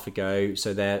and a half ago,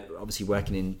 so they're obviously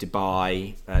working in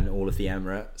Dubai and all of the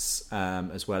Emirates,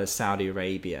 as well as Saudi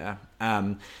Arabia.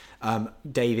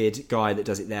 David, guy that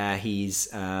does it there,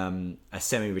 he's a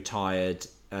semi-retired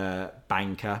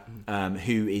banker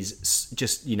who is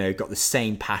just got the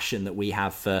same passion that we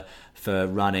have for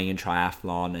running and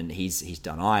triathlon, and he's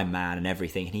done Ironman and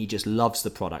everything, and he just loves the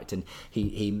product, and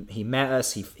he met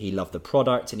us, he loved the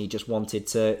product, and he just wanted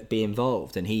to be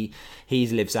involved, and he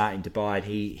lives out in Dubai, and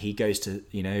he goes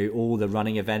to all the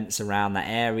running events around that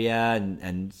area,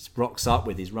 and rocks up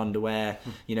with his runderwear,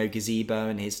 gazebo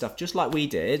and his stuff, just like we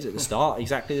did at the start,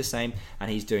 exactly the same, and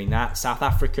he's doing that. South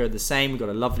Africa the same. We've got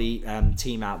a lovely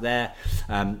team out there.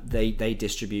 They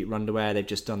distribute runderwear. They've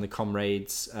just done the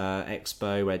Comrades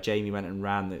Expo where Jamie went and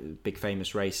ran the big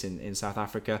famous race in South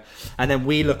Africa, and then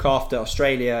we look after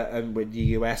Australia and with the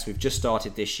US. We've just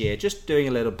started this year, just doing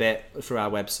a little bit through our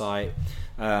website,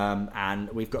 and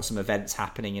we've got some events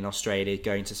happening in Australia,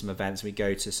 going to some events. We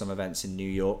go to some events in New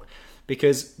York,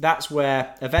 because that's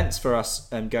where events for us,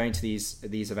 going to these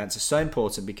events are so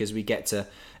important, because we get to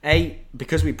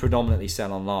because we predominantly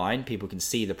sell online, people can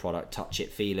see the product, touch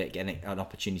it, feel it, get an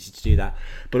opportunity to do that,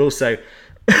 but also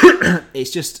it's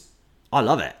just, I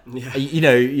love it.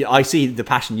 Yeah. I see the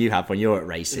passion you have when you're at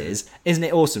races. Yeah. Isn't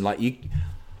it awesome?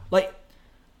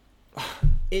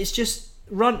 It's just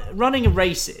running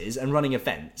races and running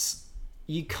events.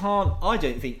 You can't. I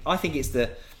think it's the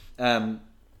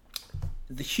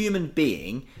human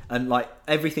being, and like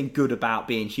everything good about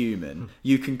being human,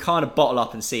 you can kind of bottle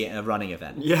up and see it in a running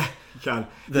event. Yeah, you can.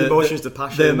 The emotions, the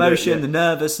passion, the emotion, the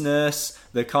nervousness,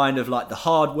 the kind of like the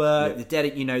hard work, the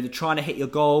the trying to hit your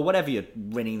goal, whatever you're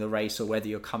winning the race or whether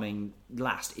you're coming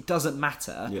last, it doesn't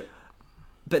matter. Yeah.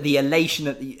 But the elation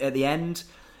at the end,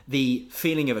 the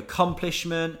feeling of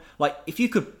accomplishment, like if you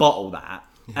could bottle that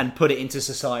and put it into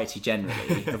society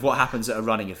generally of what happens at a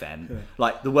running event,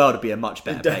 like the world would be a much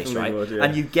better place, right? Would, yeah.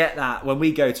 And you get that when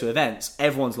we go to events,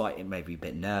 everyone's like maybe a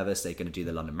bit nervous. They're going to do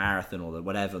the London Marathon or the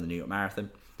whatever, the New York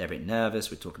Marathon. They're a bit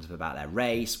nervous. We're talking to them about their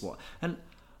race, and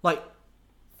like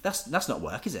that's not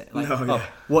work, is it? Like,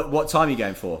 what time are you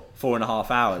going for? 4.5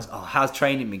 hours. Oh, how's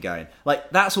training been going? Like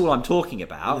that's all I'm talking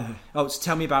about. Yeah. Oh, so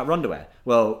tell me about runderwear.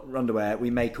 Well, runderwear, we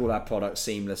make all our products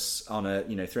seamless on a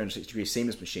 360 degree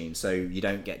seamless machine, so you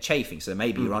don't get chafing. So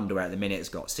maybe your underwear at the minute has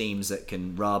got seams that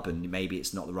can rub, and maybe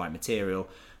it's not the right material.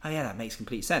 Oh yeah, that makes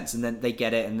complete sense. And then they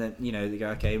get it, and then they go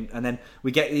okay, and then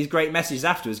we get these great messages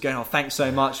afterwards going, oh thanks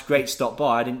so much, great to stop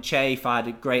by, I didn't chafe, I had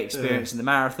a great experience in the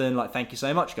marathon, like thank you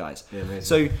so much guys. Yeah,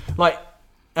 amazing. So like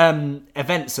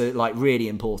events are like really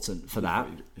important for that.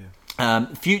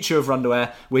 Future of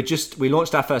runderwear, we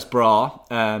launched our first bra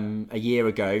a year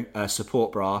ago, a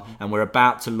support bra, and we're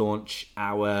about to launch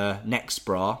our next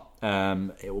bra.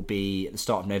 It will be at the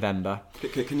start of November.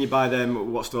 Can you buy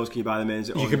them? What stores can you buy them in?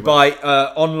 You can buy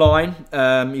online.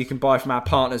 You can buy from our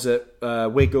partners at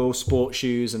Wiggle, Sport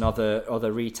Shoes, and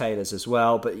other retailers as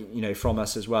well. But from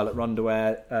us as well at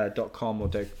runderwear.com or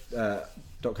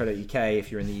 .co.uk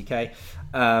if you're in the UK.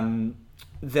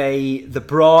 The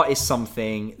bra is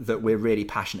something that we're really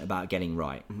passionate about getting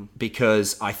right,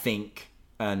 because I think,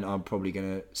 and I'm probably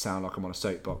going to sound like I'm on a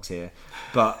soapbox here,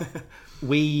 but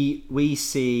we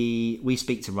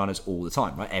speak to runners all the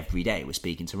time, right? Every day we're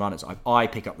speaking to runners. I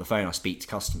pick up the phone, I speak to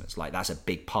customers. Like that's a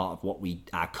big part of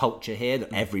our culture here,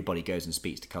 that everybody goes and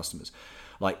speaks to customers.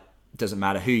 Like it doesn't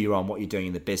matter who you are and what you're doing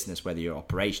in the business, whether you're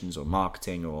operations or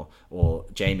marketing or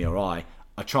Jamie or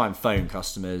I try and phone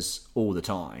customers all the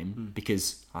time,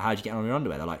 because how'd you get on your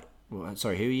underwear? They're like, well,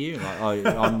 sorry, who are you? Like,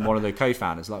 I'm one of the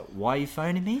co-founders. Like, why are you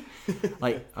phoning me?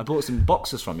 Like, I bought some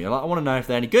boxers from you. Like, I want to know if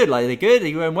they're any good. Like, are they good? Are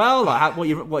you going well? Like, what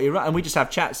you and we just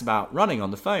have chats about running on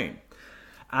the phone,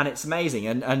 and it's amazing.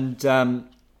 And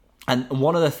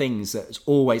one of the things that's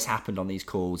always happened on these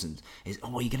calls is,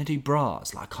 oh, are you going to do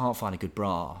bras? Like, I can't find a good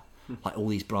bra. Like all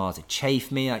these bras, they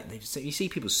chafe me. Like, you see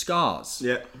people's scars.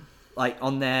 Yeah. Like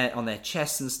on their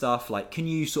chests and stuff. Like, can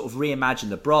you sort of reimagine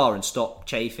the bra and stop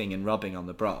chafing and rubbing on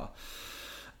the bra?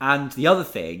 And the other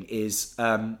thing is,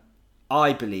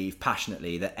 I believe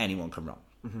passionately that anyone can run,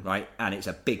 right? And it's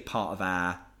a big part of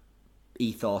our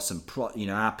ethos and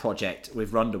our project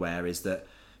with Runderwear is that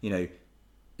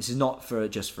this is not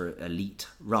just for elite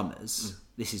runners.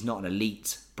 This is not an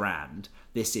elite brand.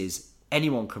 This is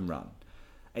anyone can run.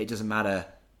 It doesn't matter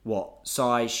what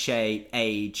size, shape,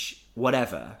 age,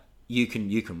 whatever. You can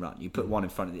run. You put one in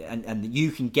front of you, and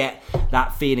you can get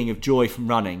that feeling of joy from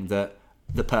running that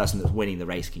the person that's winning the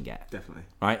race can get. Definitely.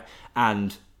 Right?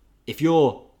 And if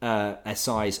you're a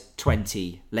size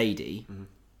 20 lady,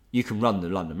 you can run the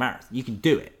London Marathon. You can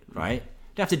do it, right?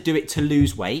 You don't have to do it to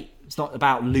lose weight. It's not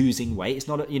about losing weight. It's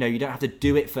not, you don't have to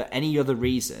do it for any other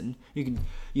reason.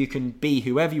 You can be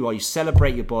whoever you are. You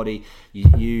celebrate your body.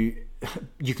 You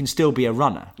can still be a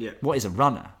runner. Yeah. What is a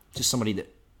runner? Just somebody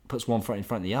that puts one foot in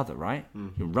front of the other, right?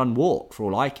 You run, walk, for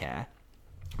all I care.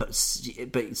 but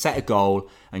set a goal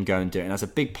and go and do it. And that's a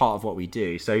big part of what we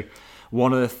do. So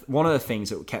one of the things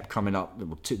that kept coming up,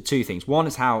 two things. One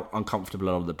is how uncomfortable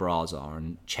a lot of the bras are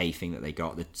and chafing that they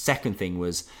got. The second thing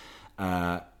was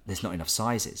there's not enough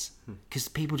sizes, because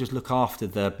people just look after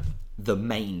the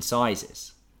main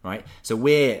sizes, right? So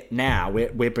we're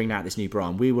bringing out this new bra,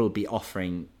 and we will be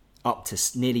offering up to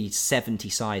nearly 70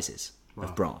 sizes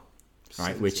of bra, right?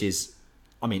 70. Which is,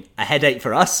 I mean, a headache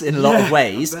for us in a lot of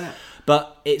ways,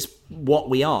 but it's what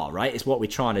we are, right? It's what we're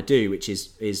trying to do, which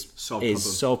is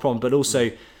solve problem, but also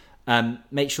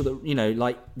make sure that, you know,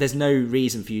 like, there's no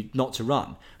reason for you not to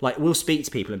run. Like, we'll speak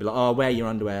to people and be like, oh, wear your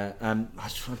underwear. I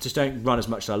just don't run as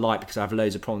much as I like because I have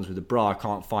loads of problems with the bra. I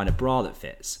can't find a bra that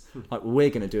fits. Like, we're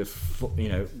going to do a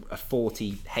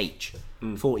 40H,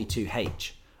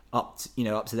 42H up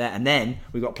to there, and then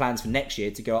we've got plans for next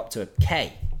year to go up to a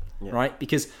K, right?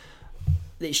 Because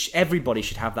everybody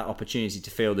should have that opportunity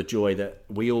to feel the joy that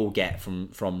we all get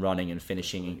from running and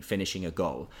finishing a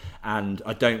goal. And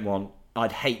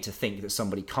I'd hate to think that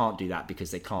somebody can't do that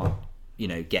because they can't, you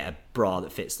know, get a bra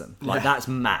that fits them. Like, that's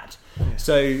mad.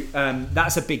 So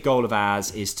that's a big goal of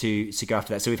ours, is to go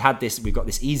after that. So we've got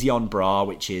this easy on bra,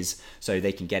 which is so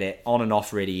they can get it on and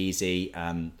off really easy.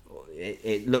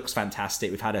 It looks fantastic.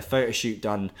 We've had a photo shoot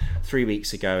done 3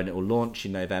 weeks ago, and it will launch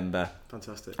in November.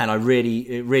 Fantastic. And I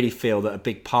really feel that a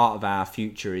big part of our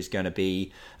future is going to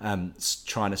be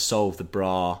trying to solve the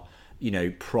bra, you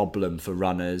know, problem for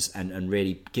runners, and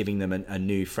really giving them a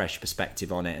new, fresh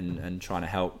perspective on it, and trying to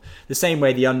help the same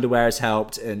way the underwear has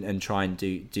helped, and try and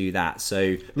do that.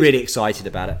 So really excited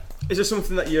about it. Is there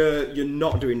something that you're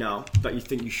not doing now that you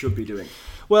think you should be doing?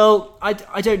 Well, I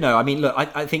don't know. I mean, look,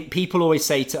 I think people always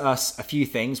say to us a few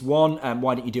things. One,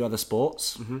 why don't you do other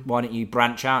sports? Why don't you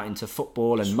branch out into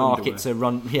football and market to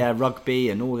rugby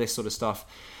and all this sort of stuff?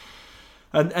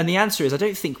 And the answer is, I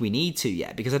don't think we need to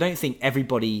yet, because I don't think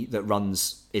everybody that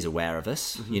runs is aware of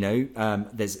us. You know,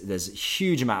 there's a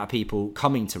huge amount of people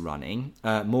coming to running,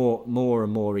 more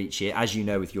and more each year, as you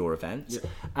know, with your events.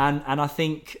 And I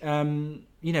think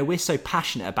you know, we're so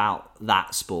passionate about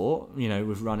that sport, you know,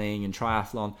 with running and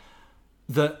triathlon,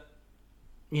 that,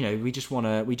 you know, we just want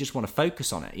to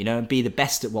focus on it, you know, and be the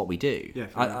best at what we do.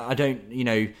 I don't, you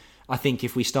know, I think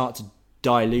if we start to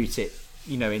dilute it,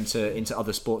 you know, into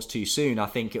other sports too soon, I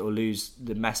think it will lose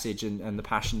the message and the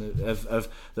passion of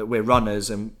that we're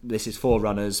runners, and this is for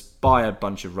runners, by a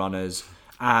bunch of runners,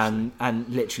 and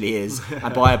literally is,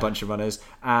 and by a bunch of runners,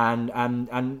 and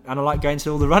I like going to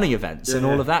all the running events and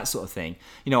all of that sort of thing.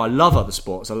 You know, I love other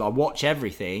sports. I watch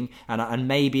everything, and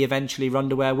maybe eventually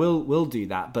Runderwear will do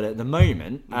that. But at the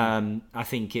moment, I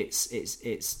think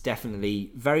it's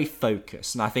definitely very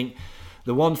focused, and I think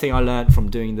the one thing I learned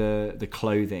from doing the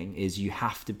clothing is you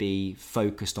have to be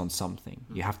focused on something.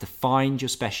 You have to find your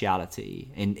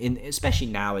speciality. In especially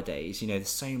nowadays, you know, there's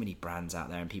so many brands out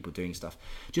there and people doing stuff.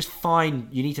 You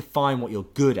need to find what you're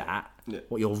good at,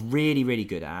 what you're really, really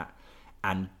good at,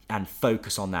 and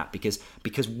focus on that. Because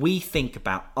we think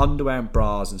about underwear and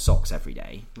bras and socks every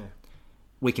day,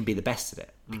 we can be the best at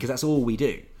it, because that's all we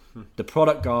do. The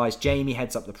product guys, Jamie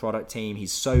heads up the product team.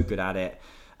 He's so good at it.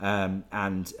 And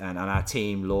our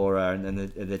team, Laura, and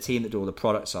the team that do all the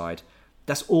product side,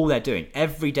 that's all they're doing.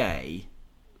 Every day,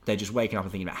 they're just waking up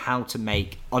and thinking about how to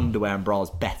make underwear and bras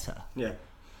better.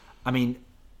 I mean,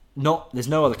 there's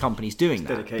no other companies doing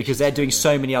that, because they're doing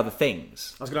so many other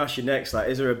things. I was going to ask you next, like,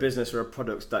 is there a business or a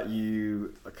product that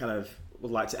you kind of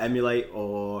would like to emulate,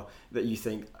 or that you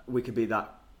think we could be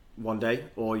that one day,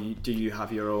 or do you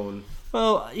have your own?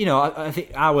 Well, you know, I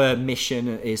think our mission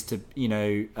is to, you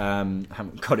know, I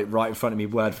haven't got it right in front of me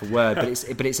word for word, but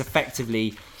it's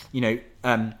effectively, you know,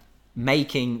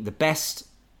 making the best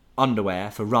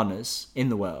underwear for runners in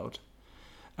the world,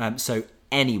 so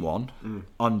anyone,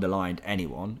 underlined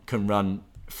anyone, can run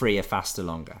freer, faster,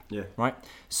 longer. Right.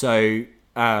 So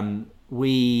that's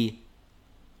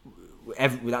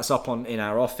up in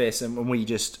our office, and when we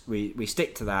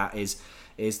stick to that is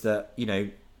that, you know,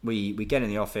 we get in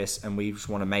the office and we just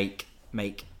want to make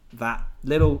that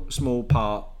little small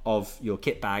part of your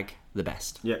kit bag the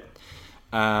best. Is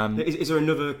there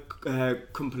another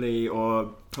company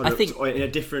or product or in a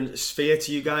different sphere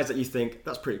to you guys that you think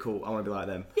that's pretty cool, I want to be like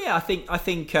them? I think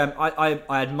I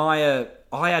admire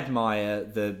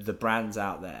the brands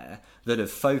out there that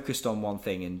have focused on one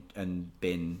thing and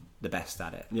been the best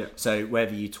at it. So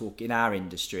whether you talk in our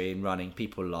industry in running,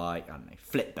 people like, I don't know,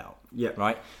 Flip Belt,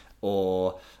 right,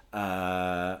 or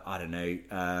I don't know,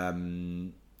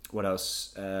 what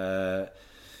else? You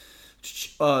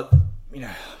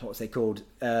know, what's they called?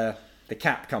 The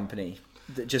cap company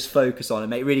that just focus on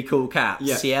and make really cool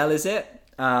caps. CL, is it?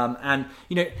 And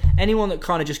anyone that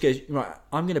kind of just goes, right,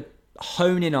 I'm going to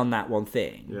hone in on that one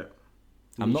thing. Yeah.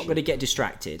 I'm not going to get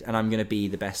distracted, and I'm going to be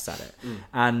the best at it.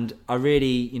 And I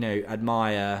really,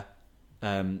 admire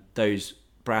those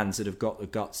brands that have got the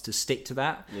guts to stick to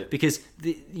that. Because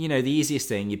the easiest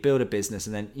thing, you build a business,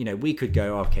 and then we could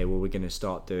go, okay, well, we're going to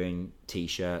start doing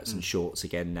t-shirts and shorts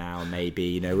again now.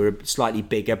 Maybe we're a slightly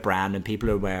bigger brand, and people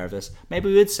are aware of us. Maybe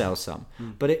we would sell some,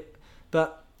 but it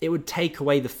would take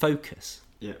away the focus.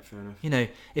 Yeah, fair enough.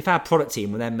 If our product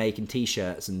team were then making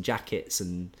t-shirts and jackets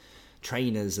and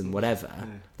trainers and whatever,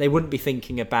 they wouldn't be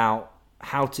thinking about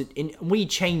how to. We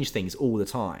change things all the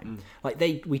time.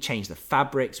 We change the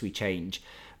fabrics, we change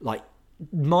like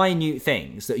minute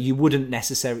things that you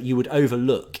would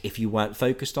overlook if you weren't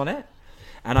focused on it.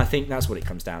 And I think that's what it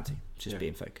comes down to, just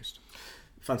being focused.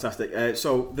 Fantastic.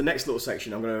 So the next little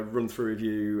section, I'm going to run through with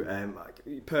you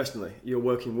personally, your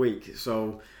working week.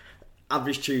 So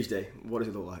average Tuesday, what does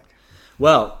it look like?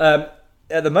 Well,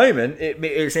 at the moment,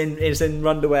 it's in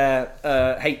Runderwear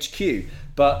HQ.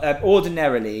 But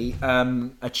ordinarily,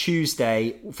 a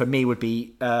Tuesday for me would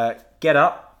be get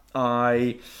up,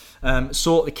 I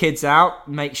sort the kids out,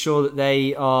 make sure that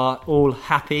they are all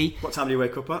happy. What time do you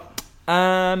wake up at?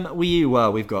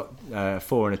 We've got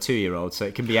 4 and a 2-year-old, so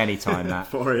it can be any time that.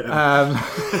 4 a.m.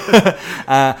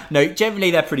 No,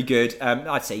 generally they're pretty good.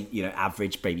 I'd say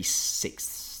average maybe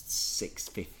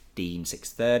 6:15,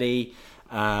 6:30.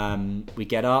 We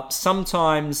get up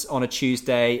sometimes on a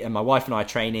Tuesday, and my wife and I are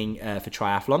training for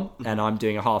triathlon, and I'm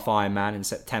doing a half Ironman in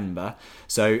September.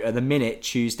 So at the minute,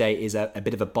 Tuesday is a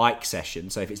bit of a bike session.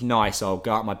 So if it's nice, I'll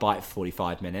go out on my bike for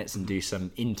 45 minutes and do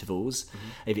some intervals.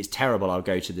 If it's terrible, I'll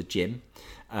go to the gym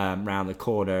round the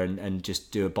corner and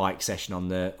just do a bike session on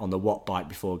the Watt bike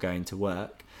before going to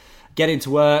work. Get into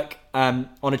work. On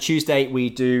a Tuesday, we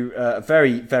do a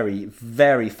very, very,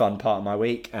 very fun part of my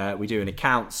week. We do an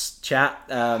accounts chat.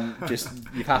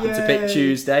 You've happened to pick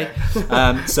Tuesday.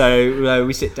 So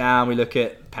we sit down, we look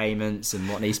at payments and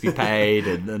what needs to be paid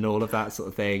and all of that sort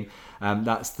of thing.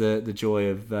 That's the joy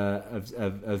of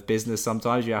business.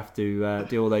 Sometimes you have to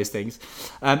do all those things.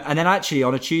 And then actually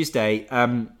on a Tuesday,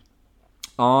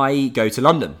 I go to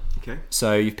London. Okay.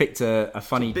 So you've picked a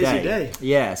funny day.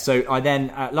 Yeah. So I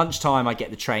then at lunchtime I get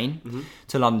the train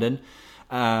to London,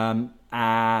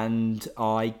 and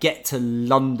I get to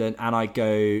London and I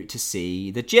go to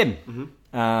see the gym.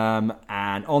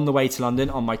 And on the way to London,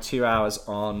 on my 2 hours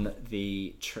on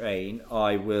the train,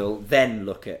 I will then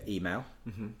look at email.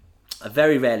 I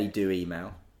very rarely do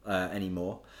email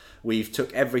anymore. We've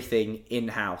took everything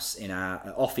in-house in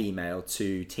our off email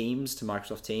to Teams, to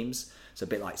Microsoft Teams. It's a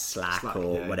bit like Slack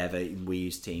or whatever, we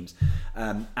use Teams.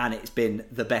 And it's been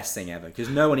the best thing ever because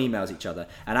no one emails each other.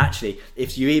 And actually,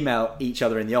 if you email each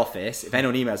other in the office, if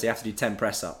anyone emails, you have to do 10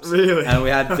 press-ups. Really? And we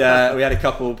had a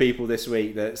couple of people this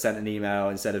week that sent an email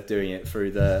instead of doing it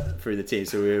through the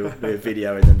Teams. So we were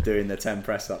videoing them doing the 10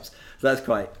 press-ups. So that's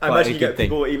quite I imagine a you good get thing.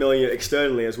 people emailing you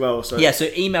externally as well. So yeah, so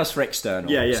emails for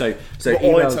external. Yeah. So all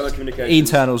emails, internal communications.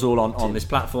 internals all on this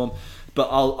platform. But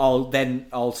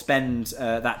I'll spend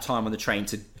that time on the train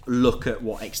to look at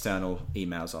what external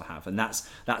emails I have, and that's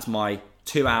my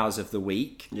 2 hours of the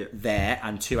week there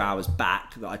and 2 hours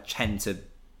back that I tend to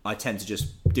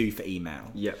just do for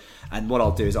email. Yeah. And what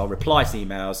I'll do is I'll reply to the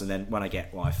emails, and then when I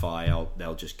get Wi-Fi,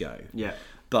 they'll just go. Yeah.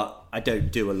 But I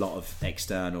don't do a lot of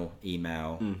external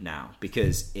email now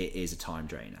because it is a time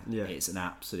drainer. Yeah. It's an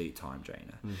absolute time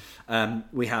drainer.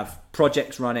 We have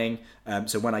projects running.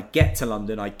 So when I get to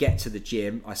London, I get to the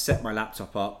gym, I set my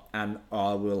laptop up, and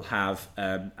I will have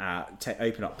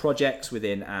open up projects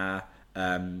within our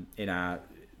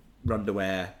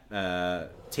Runderwear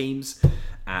teams,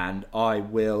 and I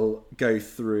will go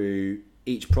through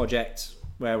each project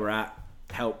where we're at,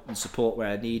 help and support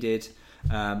where needed.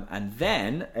 And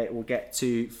then it will get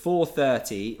to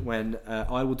 4:30 when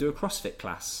I will do a CrossFit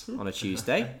class on a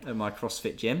Tuesday at my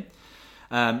CrossFit gym,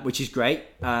 which is great.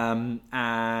 And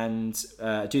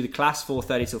do the class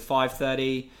 4:30 till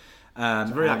 5:30. It's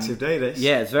a very active day, this.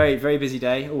 Yeah, it's a very, very busy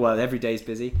day. Well, every day's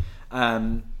busy.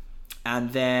 And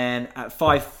then at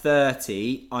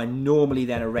 5:30, I normally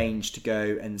then arrange to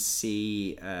go and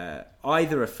see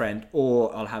either a friend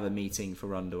or I'll have a meeting for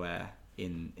Runderwear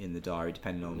in the diary,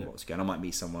 depending on what's going on. I might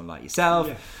meet someone like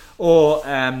yourself, or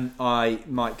I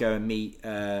might go and meet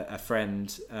a friend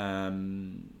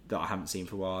that I haven't seen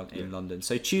for a while in London.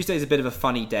 So Tuesday's a bit of a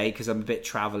funny day because I'm a bit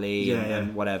travelly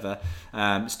and whatever.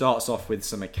 Starts off with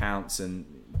some accounts and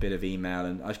a bit of email,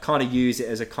 and I kind of use it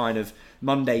as a kind of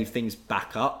Monday things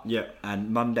back up. Yeah.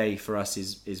 And Monday for us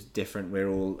is different. We're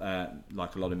all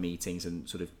like a lot of meetings and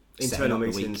sort of Internal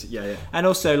meetings, yeah. And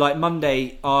also, like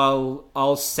Monday,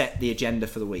 I'll set the agenda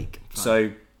for the week. Right.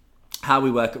 So how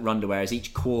we work at Runderwear is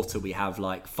each quarter we have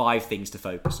like 5 things to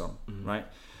focus on, right?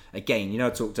 Again, I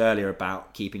talked earlier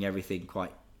about keeping everything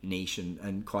quite niche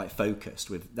and quite focused.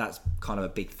 That's kind of a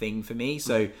big thing for me.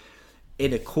 So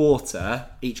in each quarter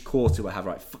we'll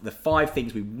have the 5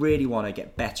 things we really want to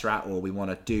get better at, or we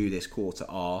want to do this quarter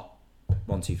are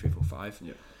 1, 2, 3, 4, 5.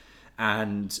 Yeah.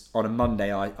 And on a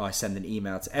Monday, I send an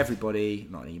email to everybody.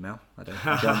 Not an email. I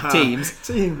don't Teams.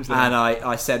 Teams. And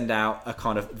I send out a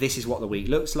kind of, this is what the week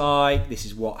looks like. This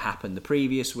is what happened the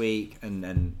previous week. And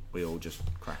then we all just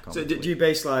crack on. So do you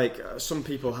base some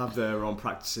people have their own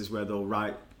practices where they'll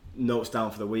write notes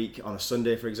down for the week on a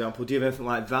Sunday, for example. Do you have anything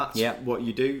like that? Yeah. What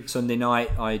you do? Sunday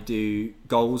night, I do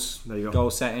goals. There you go. Goal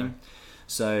setting. Okay.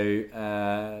 So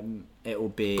it will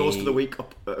be goals for the week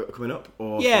coming up,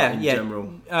 or in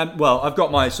general. Well, I've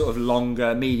got my sort of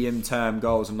longer, medium-term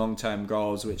goals and long-term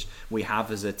goals, which we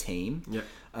have as a team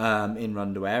in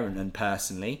Runderwear and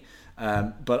personally.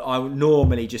 But I would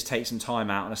normally just take some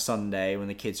time out on a Sunday when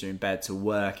the kids are in bed to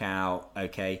work out.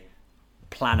 Okay,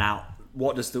 plan out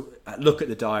look at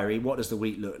the diary. What does the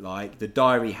week look like? The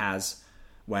diary has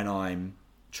when I'm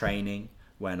training,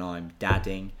 when I'm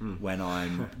dadding, when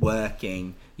I'm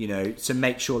working, to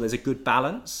make sure there's a good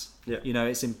balance. Yeah.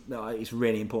 It's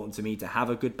really important to me to have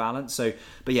a good balance. So,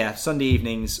 but yeah, Sunday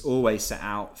evenings always set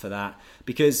out for that,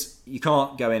 because you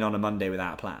can't go in on a Monday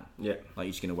without a plan. Yeah. Like,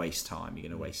 you're just going to waste time. You're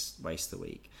going to waste the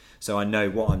week. So I know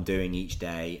what I'm doing each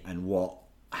day and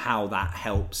how that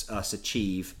helps us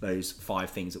achieve those 5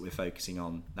 things that we're focusing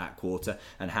on that quarter,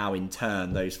 and how in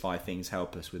turn those 5 things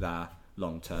help us with our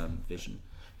long-term vision.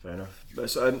 Fair enough. But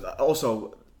so,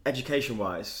 also,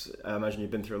 education-wise, I imagine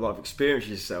you've been through a lot of experiences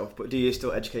yourself, but do you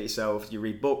still educate yourself? Do you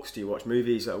read books? Do you watch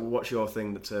movies? What's your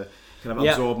thing to kind of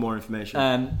absorb more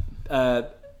information?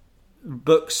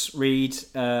 Books, read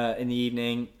in the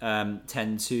evening,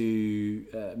 tend to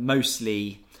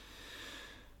mostly...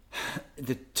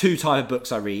 The 2 type of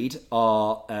books I read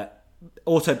are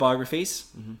autobiographies.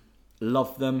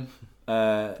 Love them.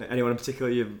 Anyone in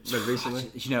particular you've read recently?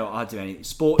 I'll do anything.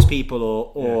 Sports people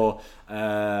or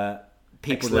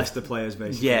people Leicester players,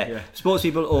 basically. Yeah, sports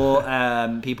people or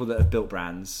people that have built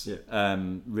brands. Yeah.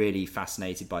 Really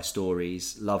fascinated by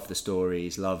stories. Love the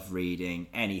stories. Love reading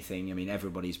anything. I mean,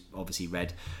 everybody's obviously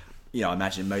read. I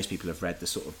imagine most people have read the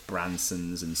sort of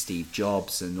Bransons and Steve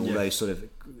Jobs and all those sort of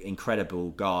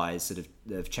incredible guys that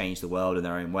have changed the world in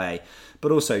their own way,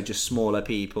 but also just smaller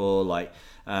people like.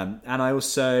 And I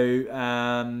also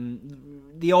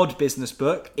the odd business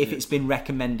book if it's been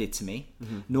recommended to me,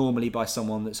 normally by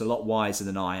someone that's a lot wiser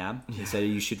than I am. And so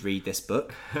you should read this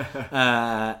book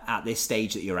at this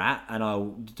stage that you're at, and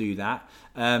I'll do that.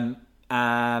 So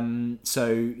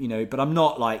but I'm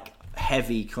not like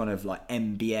heavy kind of like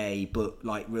MBA book,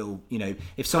 like real.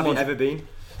 If someone have you ever been?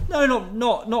 No,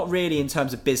 not really in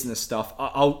terms of business stuff.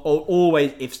 I'll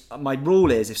always, if my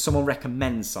rule is, if someone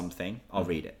recommends something, I'll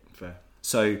read it. Fair.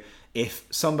 So if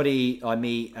somebody I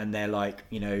meet and they're like,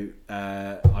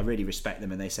 I really respect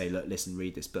them, and they say, look, listen,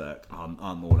 read this book,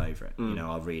 I'm all over it.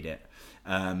 I'll read it.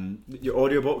 Your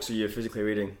audiobooks, or you're physically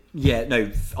reading? Yeah,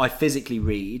 no, I physically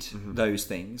read those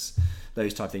things,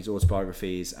 those type of things,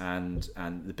 autobiographies and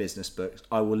the business books.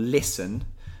 I will listen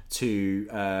to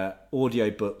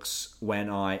audiobooks when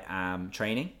I am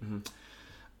training,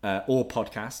 or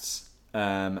podcasts.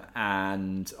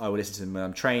 And I will listen to them when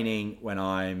I'm training, when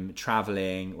I'm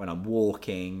travelling, when I'm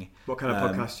walking. What kind of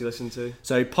podcasts do you listen to?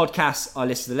 So podcasts, I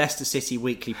listen to the Leicester City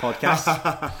Weekly podcast.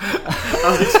 I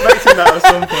was expecting that at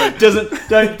some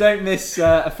point. Don't miss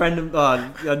a friend of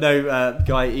I know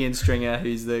guy Ian Stringer,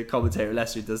 who's the commentator at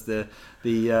Leicester, who does the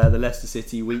Leicester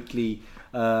City Weekly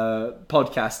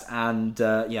podcast, and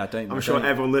I'm sure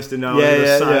everyone listening now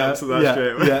is sign up to that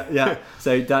straight away. Yeah.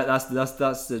 So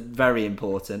that's very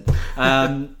important.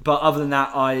 But other than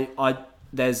that, I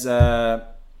there's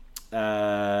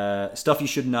Stuff You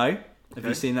Should Know. Have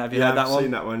you seen that? Have you heard that one? I've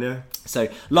seen that one, yeah. So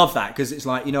love that, because it's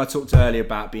like, I talked earlier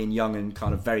about being young and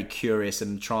kind of very curious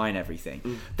and trying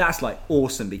everything. That's like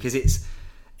awesome, because it's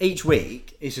each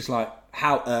week it's just like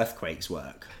how earthquakes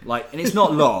work. Like, and it's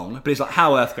not long, but it's like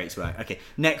how earthquakes work. Okay,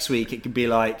 next week it could be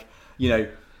like, I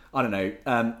don't know,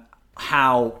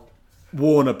 how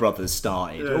Warner Brothers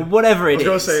started, or whatever it is.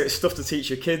 I was going to say, it's stuff to teach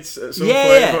your kids at some point.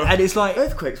 Yeah, and it's like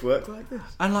earthquakes work like this,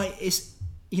 and like it's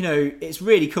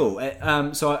really cool.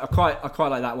 So I quite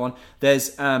like that one.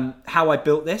 There's How I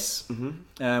Built This,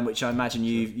 which I imagine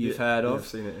you've heard of. I've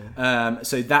seen it. Yeah.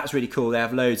 So that's really cool. They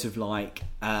have loads of like,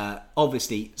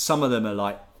 obviously some of them are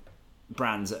like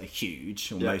brands that are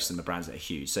huge, or most of them are brands that are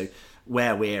huge. So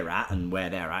where we're at and where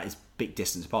they're at is big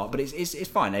distance apart, but it's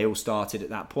fine. They all started at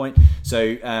that point,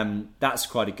 so that's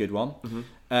quite a good one.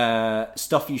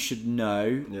 Stuff you should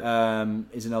know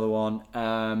is another one.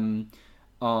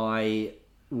 I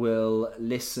will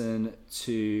listen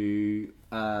to.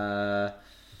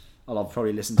 I'll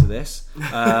probably listen to this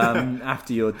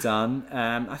after you're done.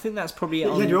 I think that's probably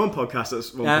you had your own podcast at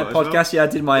one point podcast. As well. Yeah, I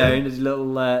did my own. It's a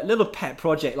little pet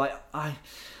project. Like I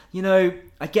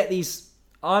get these.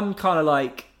 I'm kind of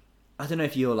like, I don't know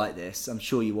if you're like this. I'm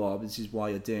sure you are. But this is why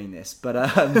you're doing this. But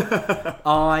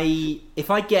if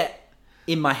I get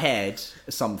in my head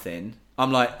something,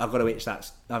 I'm like, I've got to itch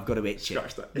that. I've got to itch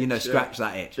scratch it. That itch, scratch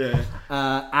that itch. Yeah.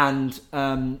 I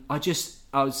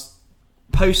was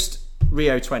post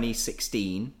Rio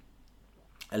 2016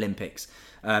 Olympics.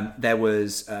 There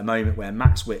was a moment where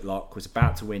Max Whitlock was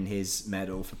about to win his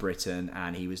medal for Britain,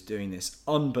 and he was doing this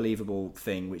unbelievable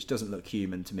thing, which doesn't look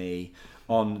human to me,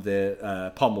 on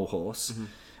the pommel horse.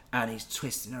 And he's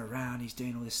twisting around, he's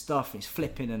doing all this stuff, he's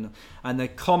flipping, and the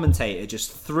commentator just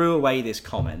threw away this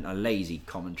comment, a lazy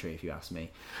commentary if you ask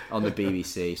me, on the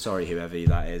BBC. Sorry, whoever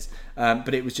that is,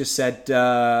 but it was just said,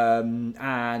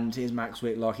 and here's Max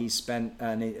Whitlock. He's spent,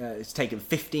 and it's taken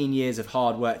 15 years of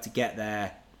hard work to get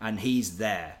there, and he's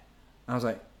there. And I was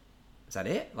like, is that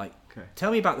it? Like,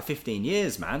 tell me about the 15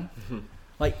 years, man.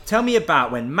 Like, tell me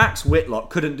about when Max Whitlock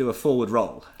couldn't do a forward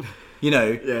roll.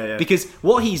 Because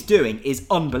what he's doing is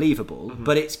unbelievable,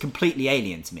 but it's completely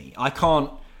alien to me. I can't,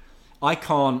 I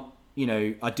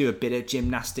do a bit of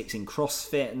gymnastics in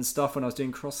CrossFit and stuff when I was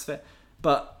doing CrossFit,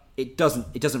 but it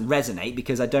doesn't resonate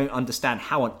because I don't understand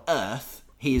how on earth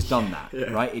he has done that,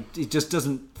 right? It just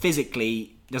doesn't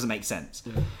make sense.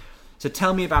 So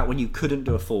tell me about when you couldn't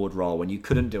do a forward roll, when you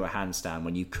couldn't do a handstand,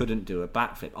 when you couldn't do a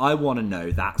backflip. I want to know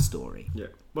that story. Yeah.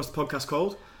 What's the podcast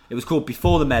called? It was called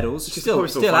Before the Medals.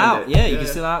 Still out. Yeah, you can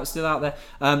still out there.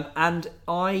 And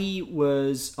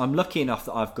I'm lucky enough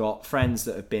that I've got friends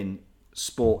that have been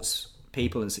sports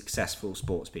people and successful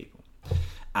sports people.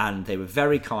 And they were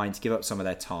very kind to give up some of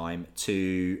their time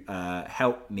to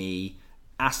help me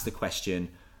ask the question,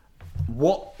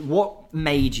 what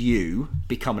made you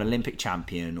become an Olympic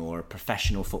champion or a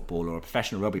professional footballer or a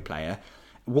professional rugby player?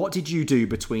 What did you do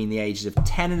between the ages of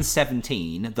 10 and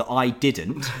 17 that I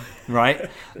didn't, right?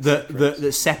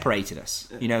 that separated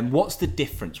us, and what's the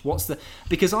difference?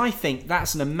 Because I think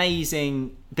that's an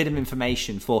amazing bit of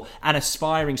information for an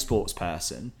aspiring sports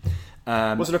person.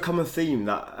 Was there a common theme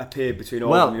that appeared between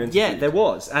all of you? Yeah, there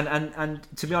was. And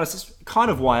to be honest, it's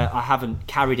kind of why I haven't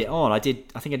carried it on. I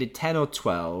think I did 10 or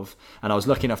 12, and I was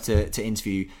lucky enough to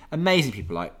interview amazing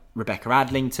people like Rebecca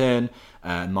Adlington,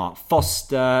 Mark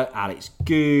Foster, Alex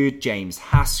Good, James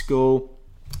Haskell,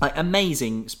 like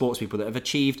amazing sports people that have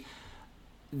achieved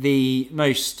the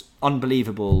most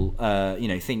unbelievable,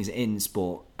 things in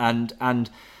sport. And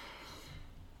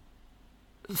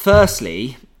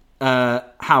firstly,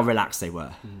 how relaxed they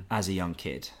were as a young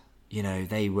kid.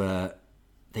 They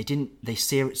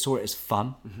saw it as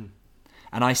fun.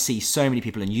 And I see so many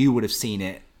people, and you would have seen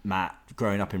it, Matt,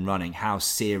 growing up in running, how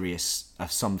serious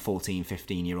some 14,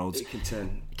 15-year-olds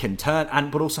can turn,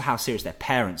 but also how serious their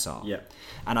parents are. Yeah.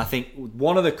 And I think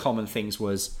one of the common things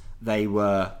was they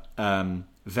were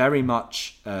very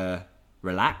much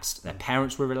relaxed. Their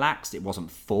parents were relaxed. It wasn't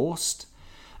forced.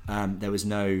 There was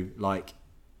no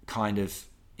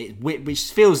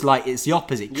which feels like it's the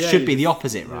opposite. It should be the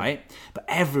opposite, right? But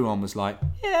everyone was like,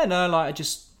 I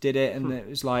just did it, and it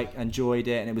was like enjoyed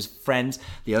it, and it was friends.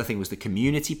 The other thing was the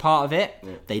community part of it.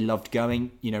 Yeah. They loved going.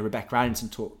 Rebecca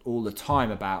Adlington talked all the time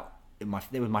about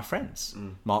they were my friends.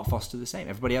 Mark Foster the same.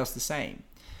 Everybody else the same.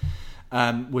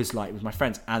 Was my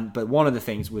friends. But one of the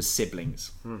things was siblings.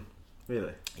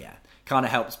 Really? Yeah. Kind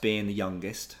of helps being the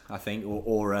youngest, I think,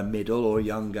 or a middle or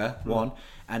younger one.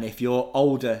 And if your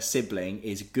older sibling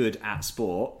is good at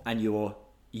sport, and your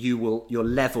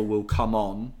level will come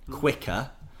on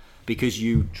quicker. Because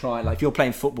you try, like if you're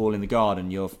playing football in the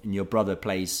garden, and your brother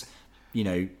plays,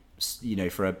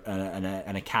 for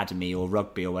an academy or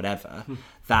rugby or whatever,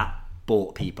 that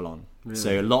brought people on. Really?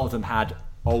 So a lot of them had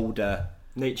older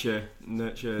nurture.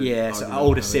 Yeah, so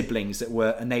older siblings that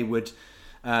were, and they would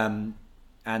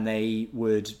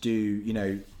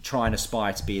do, try and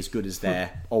aspire to be as good as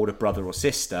their older brother or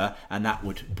sister, and that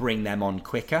would bring them on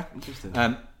quicker.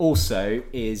 Interesting. Also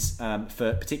is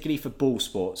particularly for ball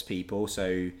sports people,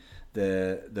 so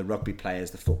the rugby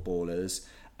players, the footballers,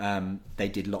 they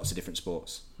did lots of different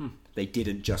sports. They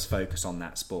didn't just focus on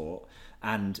that sport,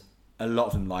 and a lot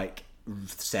of them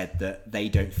said that they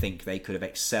don't think they could have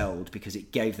excelled because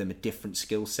it gave them a different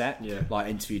skill set. Yeah. Like I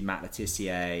interviewed Matt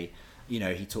Letitia,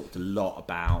 he talked a lot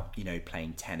about,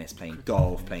 playing tennis, playing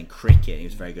golf, playing cricket. He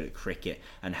was very good at cricket,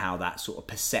 and how that sort of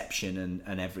perception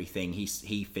and everything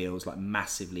he feels like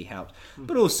massively helped.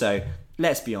 But also,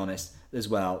 let's be honest as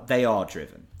well, they are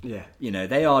driven. Yeah.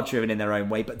 They are driven in their own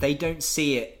way, but they don't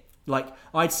see it like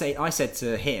I said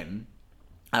to him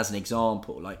as an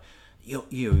example, like,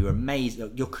 you're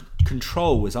amazing. Your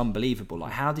control was unbelievable.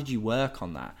 Like, how did you work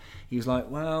on that? He was like,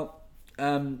 well,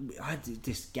 I did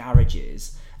this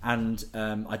garages, and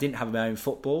I didn't have my own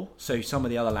football, so some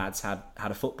of the other lads had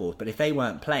a football, but if they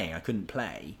weren't playing, I couldn't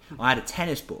play. I had a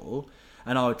tennis ball,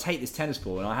 and I would take this tennis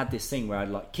ball, and I had this thing where I'd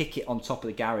like kick it on top of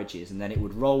the garages, and then it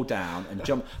would roll down and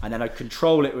jump, and then I'd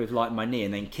control it with like my knee,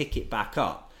 and then kick it back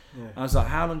up. Yeah. I was like,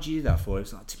 how long do you do that for? He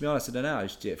was like, to be honest, I don't know. I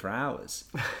just do it for hours.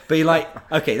 But you're like,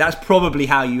 okay, that's probably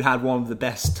how you had one of the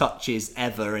best touches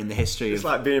ever in the history of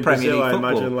Premier League football. It's like being in Brazil, I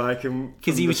imagine,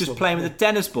 because he was just playing with a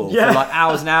tennis ball for like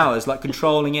hours and hours, like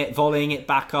controlling it, volleying it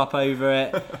back up over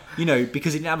it,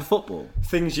 because he didn't have a football.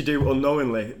 Things you do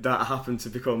unknowingly that happen to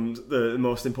become the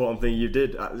most important thing you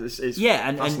did. It's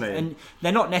fascinating. And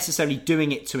they're not necessarily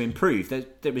doing it to improve.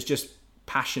 There was just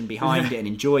passion behind it and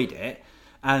enjoyed it.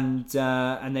 And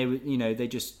they were, they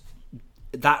just,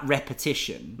 that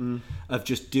repetition of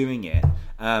just doing it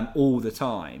all the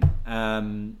time,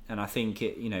 and I think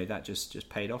it, that just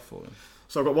paid off for them.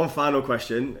 So I've got one final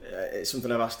question. It's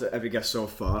something I've asked every guest so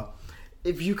far.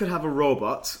 If you could have a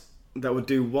robot that would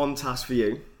do one task for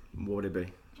you, what would it be?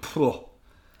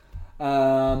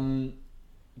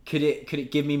 Could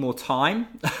it give me more time?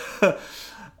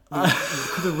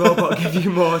 Could the robot give you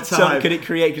more time? So could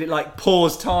it like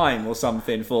pause time or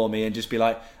something for me and just be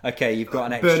like, okay, you've got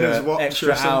an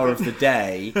extra hour of the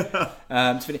day. Do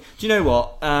you know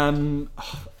what?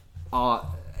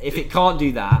 If it can't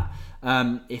do that,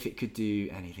 if it could do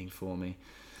anything for me,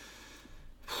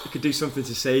 it could do something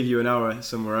to save you an hour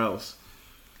somewhere else.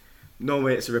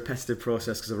 Normally it's a repetitive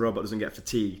process because the robot doesn't get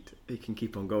fatigued. It can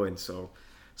keep on going. So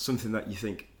something that you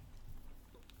think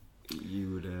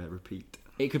you would repeat.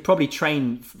 It could probably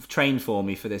train for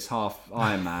me for this half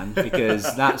Ironman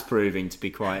because that's proving to be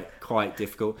quite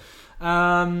difficult.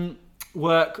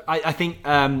 Work, I think,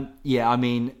 where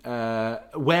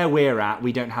we're at,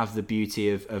 we don't have the beauty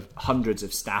of hundreds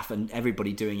of staff and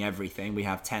everybody doing everything. We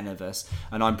have 10 of us,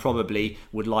 and I probably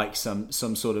would like some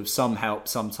help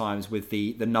sometimes with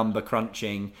the number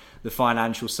crunching, the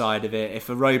financial side of it. If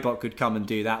a robot could come and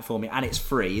do that for me, and it's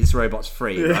free, this robot's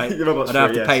free, right? The robot's I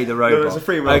don't have to pay the robot. No, it's a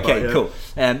free robot. Okay, cool.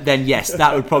 Then yes,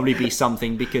 that would probably be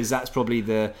something, because that's probably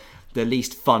the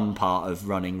least fun part of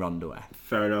running Runderwear.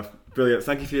 Fair enough. Brilliant.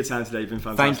 Thank you for your time today. You've been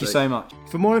fantastic. Thank you so much.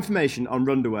 For more information on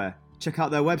Runderwear, check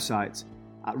out their website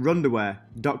at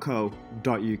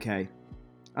runderwear.co.uk.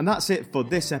 And that's it for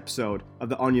this episode of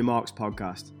the On Your Marks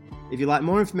podcast. If you'd like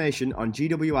more information on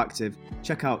GW Active,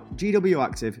 check out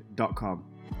gwactive.com.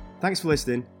 Thanks for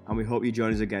listening, and we hope you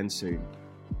join us again soon.